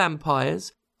 2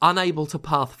 vampires unable to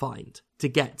pathfind to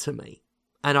get to me.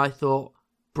 And I thought,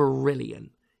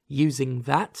 brilliant. Using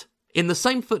that. In the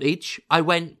same footage, I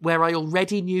went where I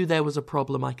already knew there was a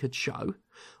problem I could show,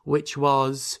 which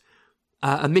was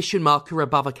a mission marker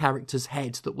above a character's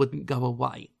head that wouldn't go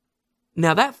away.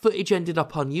 Now, that footage ended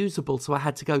up unusable, so I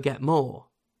had to go get more.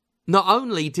 Not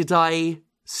only did I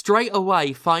straight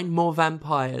away find more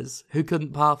vampires who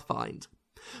couldn't pathfind,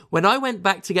 when I went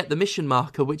back to get the mission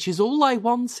marker, which is all I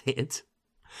wanted,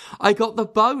 I got the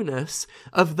bonus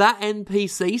of that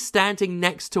NPC standing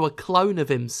next to a clone of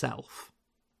himself.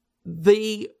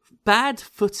 The bad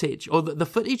footage, or the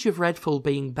footage of Redfall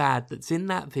being bad that's in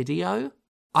that video,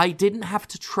 I didn't have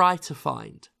to try to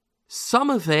find. Some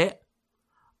of it,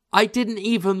 I didn't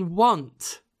even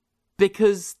want,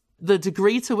 because the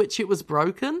degree to which it was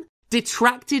broken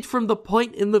detracted from the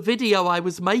point in the video I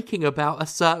was making about a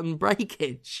certain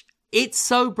breakage. It's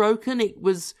so broken, it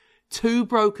was too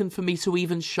broken for me to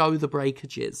even show the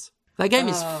breakages. That game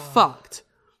is fucked.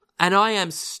 And I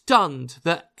am stunned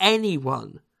that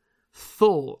anyone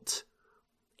thought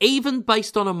even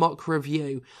based on a mock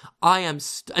review, I am,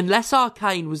 unless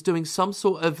Arcane was doing some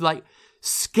sort of like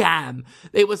scam,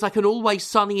 it was like an Always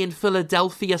Sunny in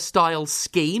Philadelphia style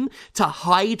scheme to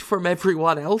hide from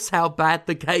everyone else how bad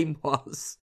the game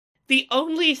was. The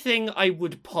only thing I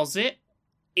would posit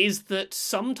is that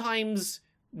sometimes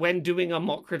when doing a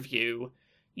mock review,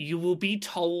 you will be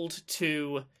told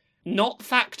to not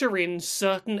factor in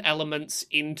certain elements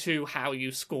into how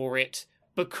you score it,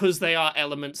 because they are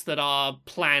elements that are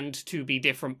planned to be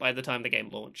different by the time the game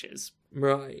launches.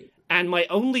 Right. And my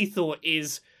only thought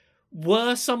is,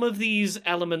 were some of these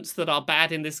elements that are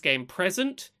bad in this game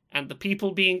present, and the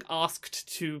people being asked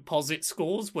to posit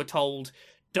scores were told,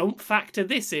 don't factor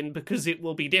this in because it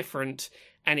will be different,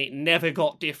 and it never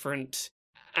got different,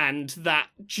 and that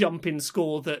jump in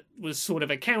score that was sort of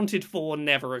accounted for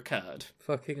never occurred.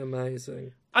 Fucking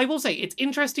amazing. I will say, it's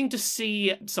interesting to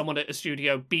see someone at a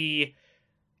studio be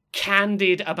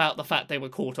candid about the fact they were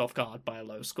caught off guard by a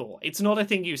low score. It's not a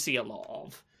thing you see a lot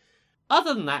of.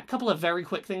 Other than that, a couple of very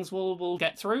quick things we'll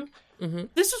get through. Mm-hmm.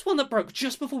 This was one that broke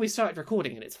just before we started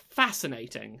recording, and it's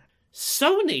fascinating.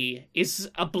 Sony is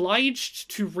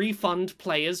obliged to refund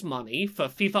players' money for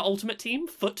FIFA Ultimate Team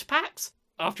foot packs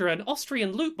after an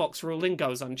Austrian loot box ruling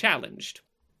goes unchallenged.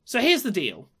 So here's the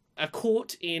deal. A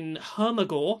court in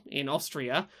Hermagor in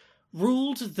Austria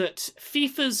ruled that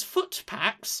FIFA's foot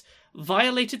packs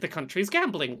violated the country's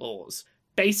gambling laws.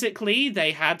 Basically,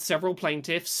 they had several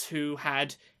plaintiffs who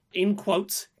had, in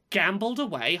quotes, gambled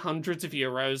away hundreds of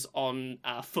euros on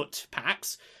foot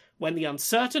packs when the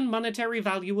uncertain monetary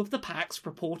value of the packs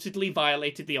purportedly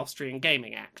violated the Austrian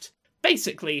Gaming Act.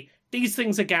 Basically, these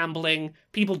things are gambling.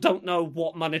 People don't know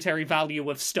what monetary value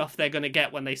of stuff they're going to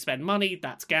get when they spend money.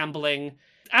 That's gambling.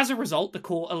 As a result, the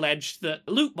court alleged that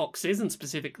loot boxes, and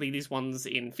specifically these ones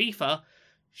in FIFA,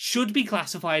 should be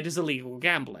classified as illegal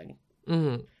gambling.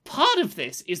 Mm. Part of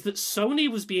this is that Sony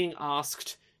was being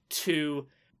asked to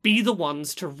be the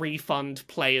ones to refund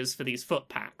players for these foot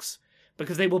packs,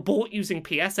 because they were bought using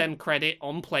PSN credit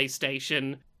on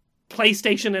PlayStation.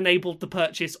 PlayStation enabled the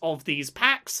purchase of these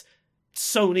packs.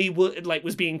 Sony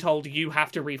was being told, you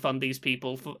have to refund these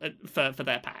people for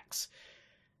their packs.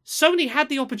 Sony had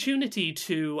the opportunity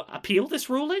to appeal this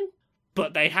ruling,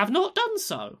 but they have not done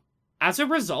so. As a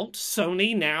result,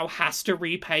 Sony now has to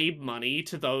repay money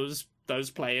to those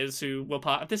players who were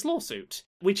part of this lawsuit,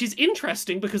 which is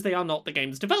interesting because they are not the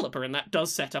game's developer, and that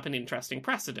does set up an interesting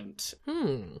precedent.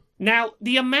 Now,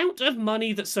 the amount of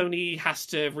money that Sony has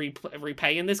to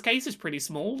repay in this case is pretty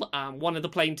small. One of the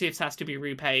plaintiffs has to be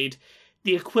repaid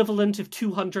the equivalent of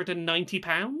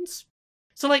 £290.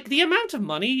 So, the amount of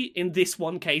money in this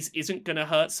one case isn't going to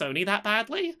hurt Sony that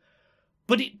badly,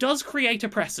 but it does create a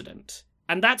precedent.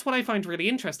 And that's what I find really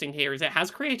interesting here, is it has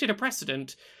created a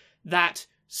precedent that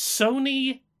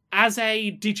Sony, as a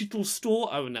digital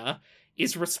store owner,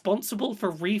 is responsible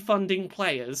for refunding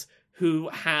players who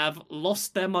have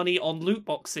lost their money on loot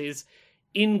boxes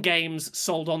in games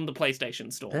sold on the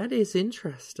PlayStation Store. That is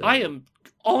interesting. I am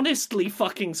honestly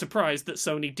fucking surprised that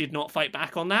Sony did not fight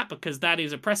back on that, because that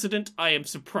is a precedent. I am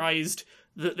surprised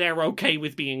that they're okay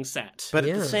with being set. But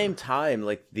at the same time,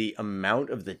 the amount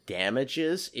of the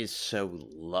damages is so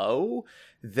low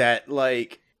that,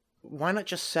 why not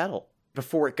just settle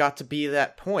before it got to be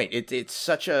that point? It's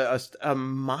such a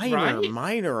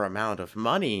minor amount of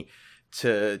money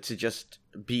to just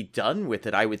be done with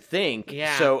it, I would think.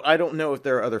 Yeah. So I don't know if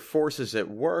there are other forces at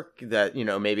work that,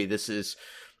 maybe this is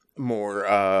more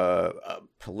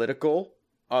political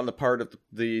on the part of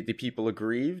the people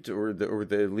aggrieved or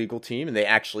the legal team, and they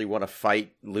actually want to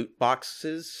fight loot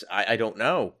boxes. I don't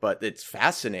know, but it's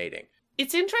fascinating.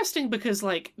 It's interesting because,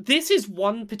 this is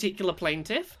one particular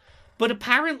plaintiff, but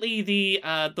apparently the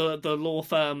law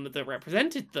firm that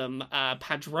represented them,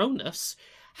 Padronus,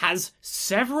 has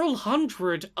several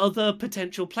hundred other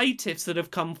potential plaintiffs that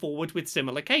have come forward with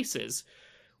similar cases,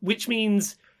 which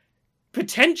means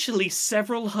potentially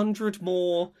several hundred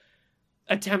more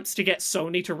attempts to get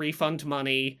Sony to refund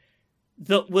money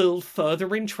that will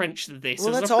further entrench this as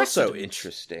a precedent. Well, that's also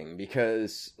interesting,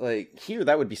 because, here,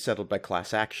 that would be settled by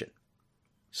class action.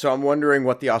 So I'm wondering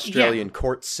what the Australian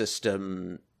court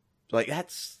system...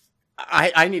 that's...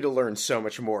 I need to learn so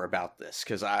much more about this,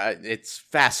 because it's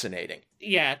fascinating.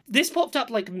 Yeah, this popped up,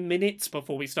 minutes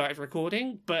before we started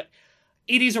recording, but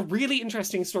it is a really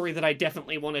interesting story that I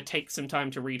definitely want to take some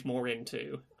time to read more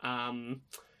into.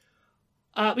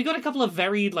 We got a couple of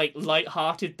very,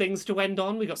 light-hearted things to end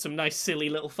on. We got some nice, silly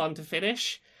little fun to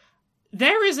finish.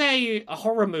 There is a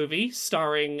horror movie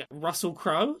starring Russell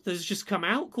Crowe that has just come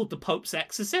out called The Pope's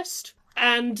Exorcist.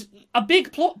 And a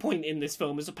big plot point in this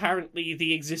film is apparently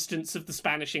the existence of the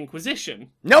Spanish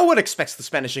Inquisition. No one expects the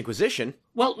Spanish Inquisition.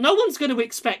 Well, no one's going to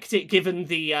expect it given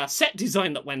the set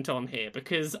design that went on here,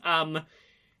 because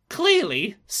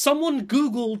clearly someone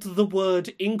Googled the word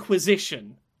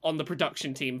Inquisition on the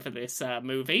production team for this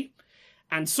movie,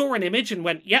 and saw an image and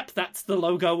went, yep, that's the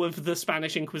logo of the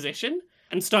Spanish Inquisition,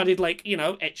 and started,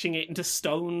 etching it into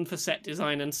stone for set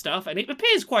design and stuff, and it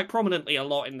appears quite prominently a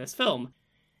lot in this film.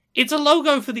 It's a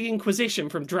logo for the Inquisition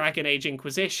from Dragon Age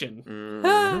Inquisition.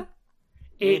 Mm-hmm.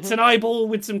 It's an eyeball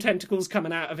with some tentacles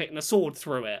coming out of it and a sword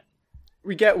through it.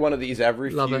 We get one of these every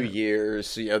Love few it.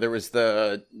 years. There was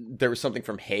something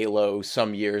from Halo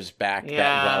some years back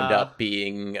that wound up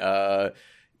being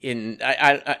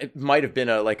it might have been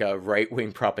a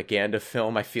right-wing propaganda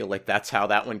film. I feel like that's how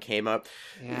that one came up.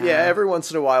 Yeah, every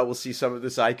once in a while we'll see some of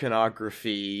this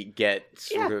iconography get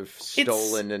sort of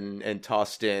stolen and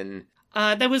tossed in.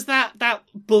 There was that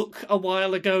book a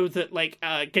while ago that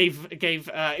gave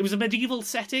it was a medieval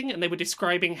setting, and they were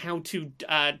describing how to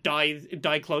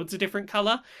dye clothes a different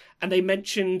color, and they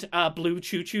mentioned blue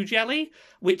choo-choo jelly,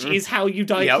 which is how you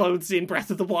dye clothes in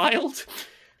Breath of the Wild.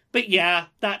 But yeah,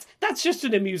 that's just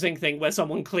an amusing thing where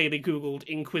someone clearly Googled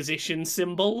Inquisition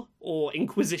symbol or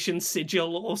Inquisition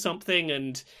sigil or something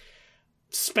and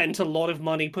spent a lot of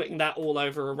money putting that all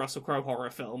over a Russell Crowe horror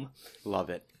film. Love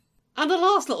it. And the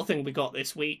last little thing we got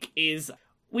this week is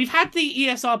we've had the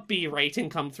ESRB rating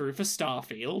come through for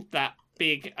Starfield, that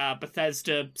big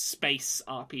Bethesda space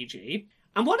RPG.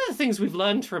 And one of the things we've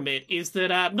learned from it is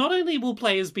that not only will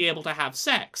players be able to have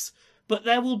sex, but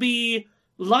there will be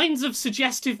lines of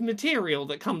suggestive material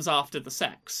that comes after the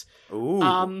sex. Ooh.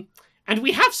 And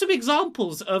we have some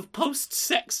examples of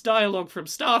post-sex dialogue from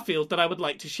Starfield that I would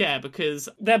like to share because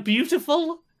they're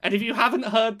beautiful. And if you haven't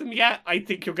heard them yet, I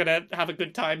think you're going to have a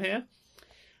good time here.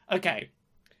 Okay.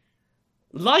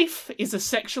 Life is a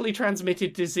sexually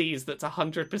transmitted disease that's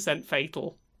 100%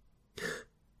 fatal.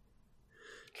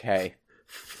 Okay.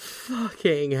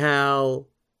 Fucking hell.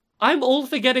 I'm all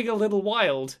for getting a little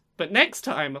wild, but next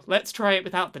time, let's try it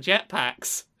without the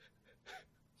jetpacks.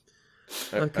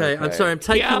 Okay, I'm sorry, I'm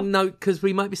taking note because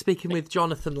we might be speaking with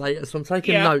Jonathan later, so I'm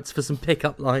taking notes for some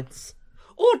pickup lines.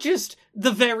 Or just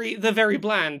the very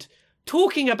bland.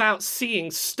 Talking about seeing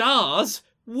stars?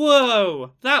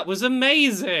 Whoa, that was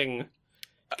amazing.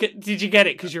 Did you get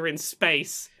it because you're in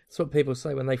space? That's what people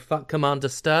say when they fuck Commander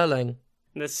Sterling.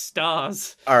 And there's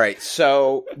stars. All right,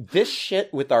 so this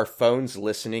shit with our phones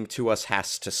listening to us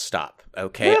has to stop,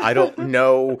 okay? I don't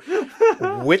know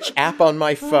which app on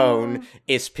my phone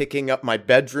is picking up my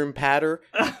bedroom patter.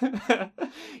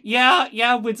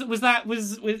 Yeah. Was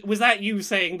that you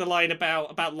saying the line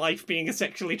about life being a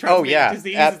sexually transmitted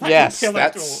disease? Yes,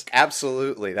 that's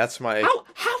absolutely. That's my.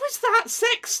 How is that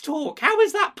sex talk? How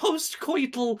is that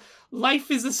post-coital?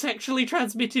 Life is a sexually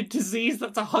transmitted disease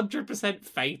that's 100%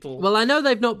 fatal. Well, I know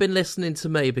they've not been listening to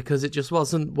me because it just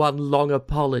wasn't one long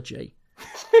apology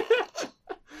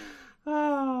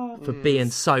for being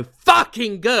so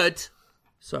fucking good.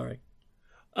 Sorry.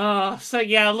 So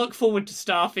yeah, look forward to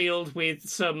Starfield with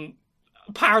some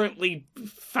apparently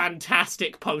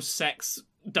fantastic post-sex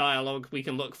dialogue we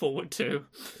can look forward to.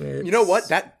 You know what?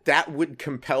 That would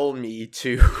compel me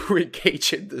to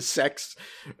engage in the sex,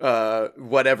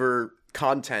 whatever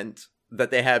content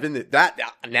that they have in it. That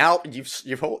now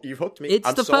you've hooked me. It's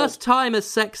I'm the sold. first time a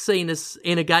sex scene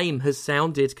in a game has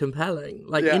sounded compelling,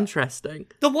 interesting.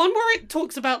 The one where it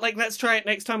talks about let's try it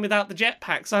next time without the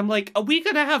jetpacks. I'm like, are we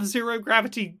gonna have zero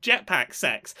gravity jetpack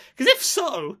sex? Because if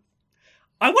so,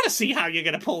 I want to see how you're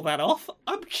gonna pull that off.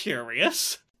 I'm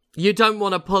curious. You don't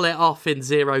want to pull it off in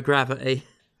zero gravity.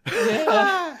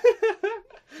 Yeah.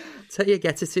 Till you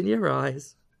get it in your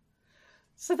eyes.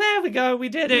 So there we go. We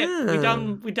did it. Yeah.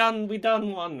 We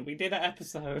done one. We did an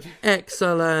episode.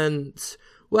 Excellent.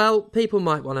 Well, people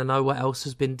might want to know what else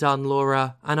has been done,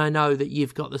 Laura, and I know that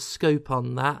you've got the scoop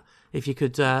on that. If you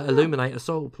could illuminate us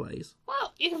all, please.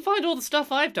 Well, you can find all the stuff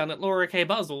I've done at Laura K.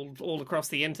 Buzz all across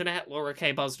the internet.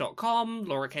 LauraKBuzz.com,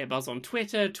 Laura K. Buzz on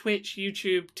Twitter, Twitch,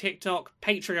 YouTube, TikTok,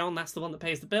 Patreon. That's the one that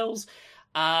pays the bills.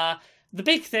 The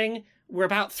big thing, we're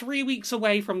about 3 weeks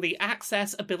away from the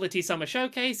Access Ability Summer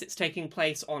Showcase. It's taking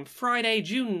place on Friday,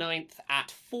 June 9th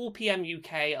at 4 p.m.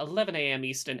 UK, 11 a.m.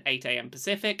 Eastern, 8 a.m.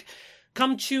 Pacific.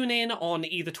 Come tune in on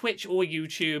either Twitch or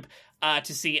YouTube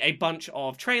to see a bunch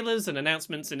of trailers and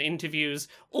announcements and interviews,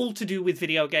 all to do with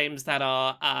video games that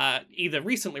are either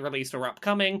recently released or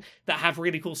upcoming, that have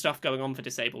really cool stuff going on for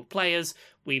disabled players.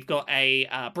 We've got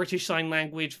a British Sign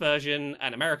Language version,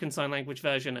 an American Sign Language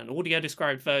version, an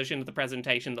audio-described version of the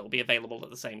presentation that will be available at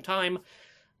the same time.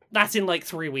 that's in like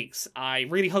 3 weeks. I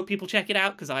really hope people check it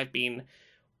out because I've been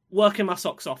working my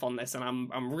socks off on this, and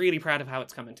I'm really proud of how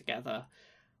it's coming together.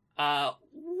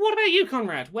 What about you,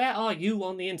 Conrad? Where are you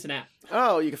on the internet?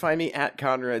 Oh, you can find me at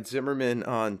Conrad Zimmerman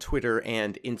on Twitter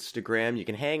and Instagram. You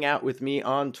can hang out with me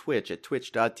on Twitch at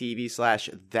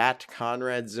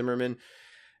twitch.tv/thatconradzimmerman.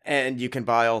 And you can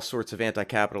buy all sorts of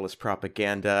anti-capitalist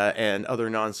propaganda and other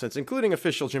nonsense, including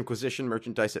official Jimquisition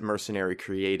merchandise at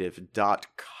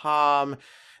mercenarycreative.com.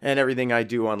 And everything I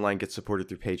do online gets supported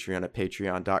through Patreon at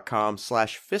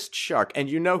patreon.com/fistshark. And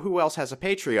you know who else has a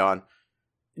Patreon?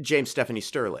 James Stephanie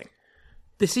Sterling.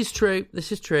 This is true.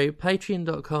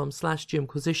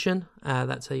 Patreon.com/Jimquisition.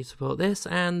 That's how you support this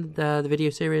and the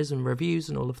video series and reviews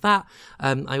and all of that.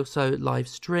 I also live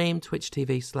stream Twitch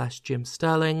TV/Jim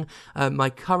Sterling.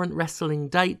 My current wrestling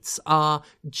dates are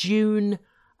June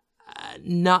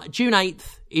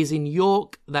 8th is in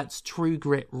York. That's True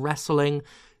Grit Wrestling.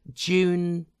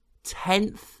 June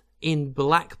 10th in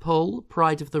Blackpool,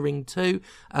 Pride of the Ring 2.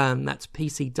 That's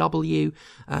PCW.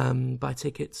 Buy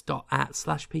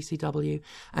tickets.at/PCW.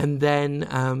 And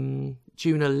then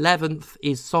June 11th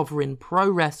is Sovereign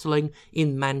Pro Wrestling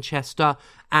in Manchester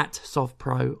at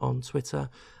SovPro on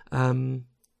Twitter.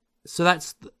 So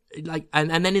that's like,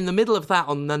 and then in the middle of that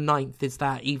on the 9th is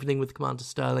that Evening with Commander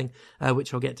Sterling,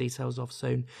 which I'll get details of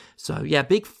soon. So yeah,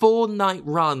 big 4-night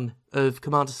run of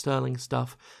Commander Sterling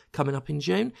stuff coming up in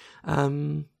June.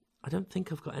 I don't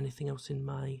think I've got anything else in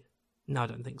my... No, I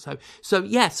don't think so. So,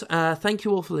 yes, thank you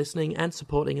all for listening and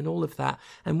supporting and all of that.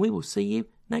 And we will see you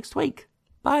next week.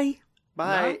 Bye.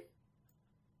 Bye.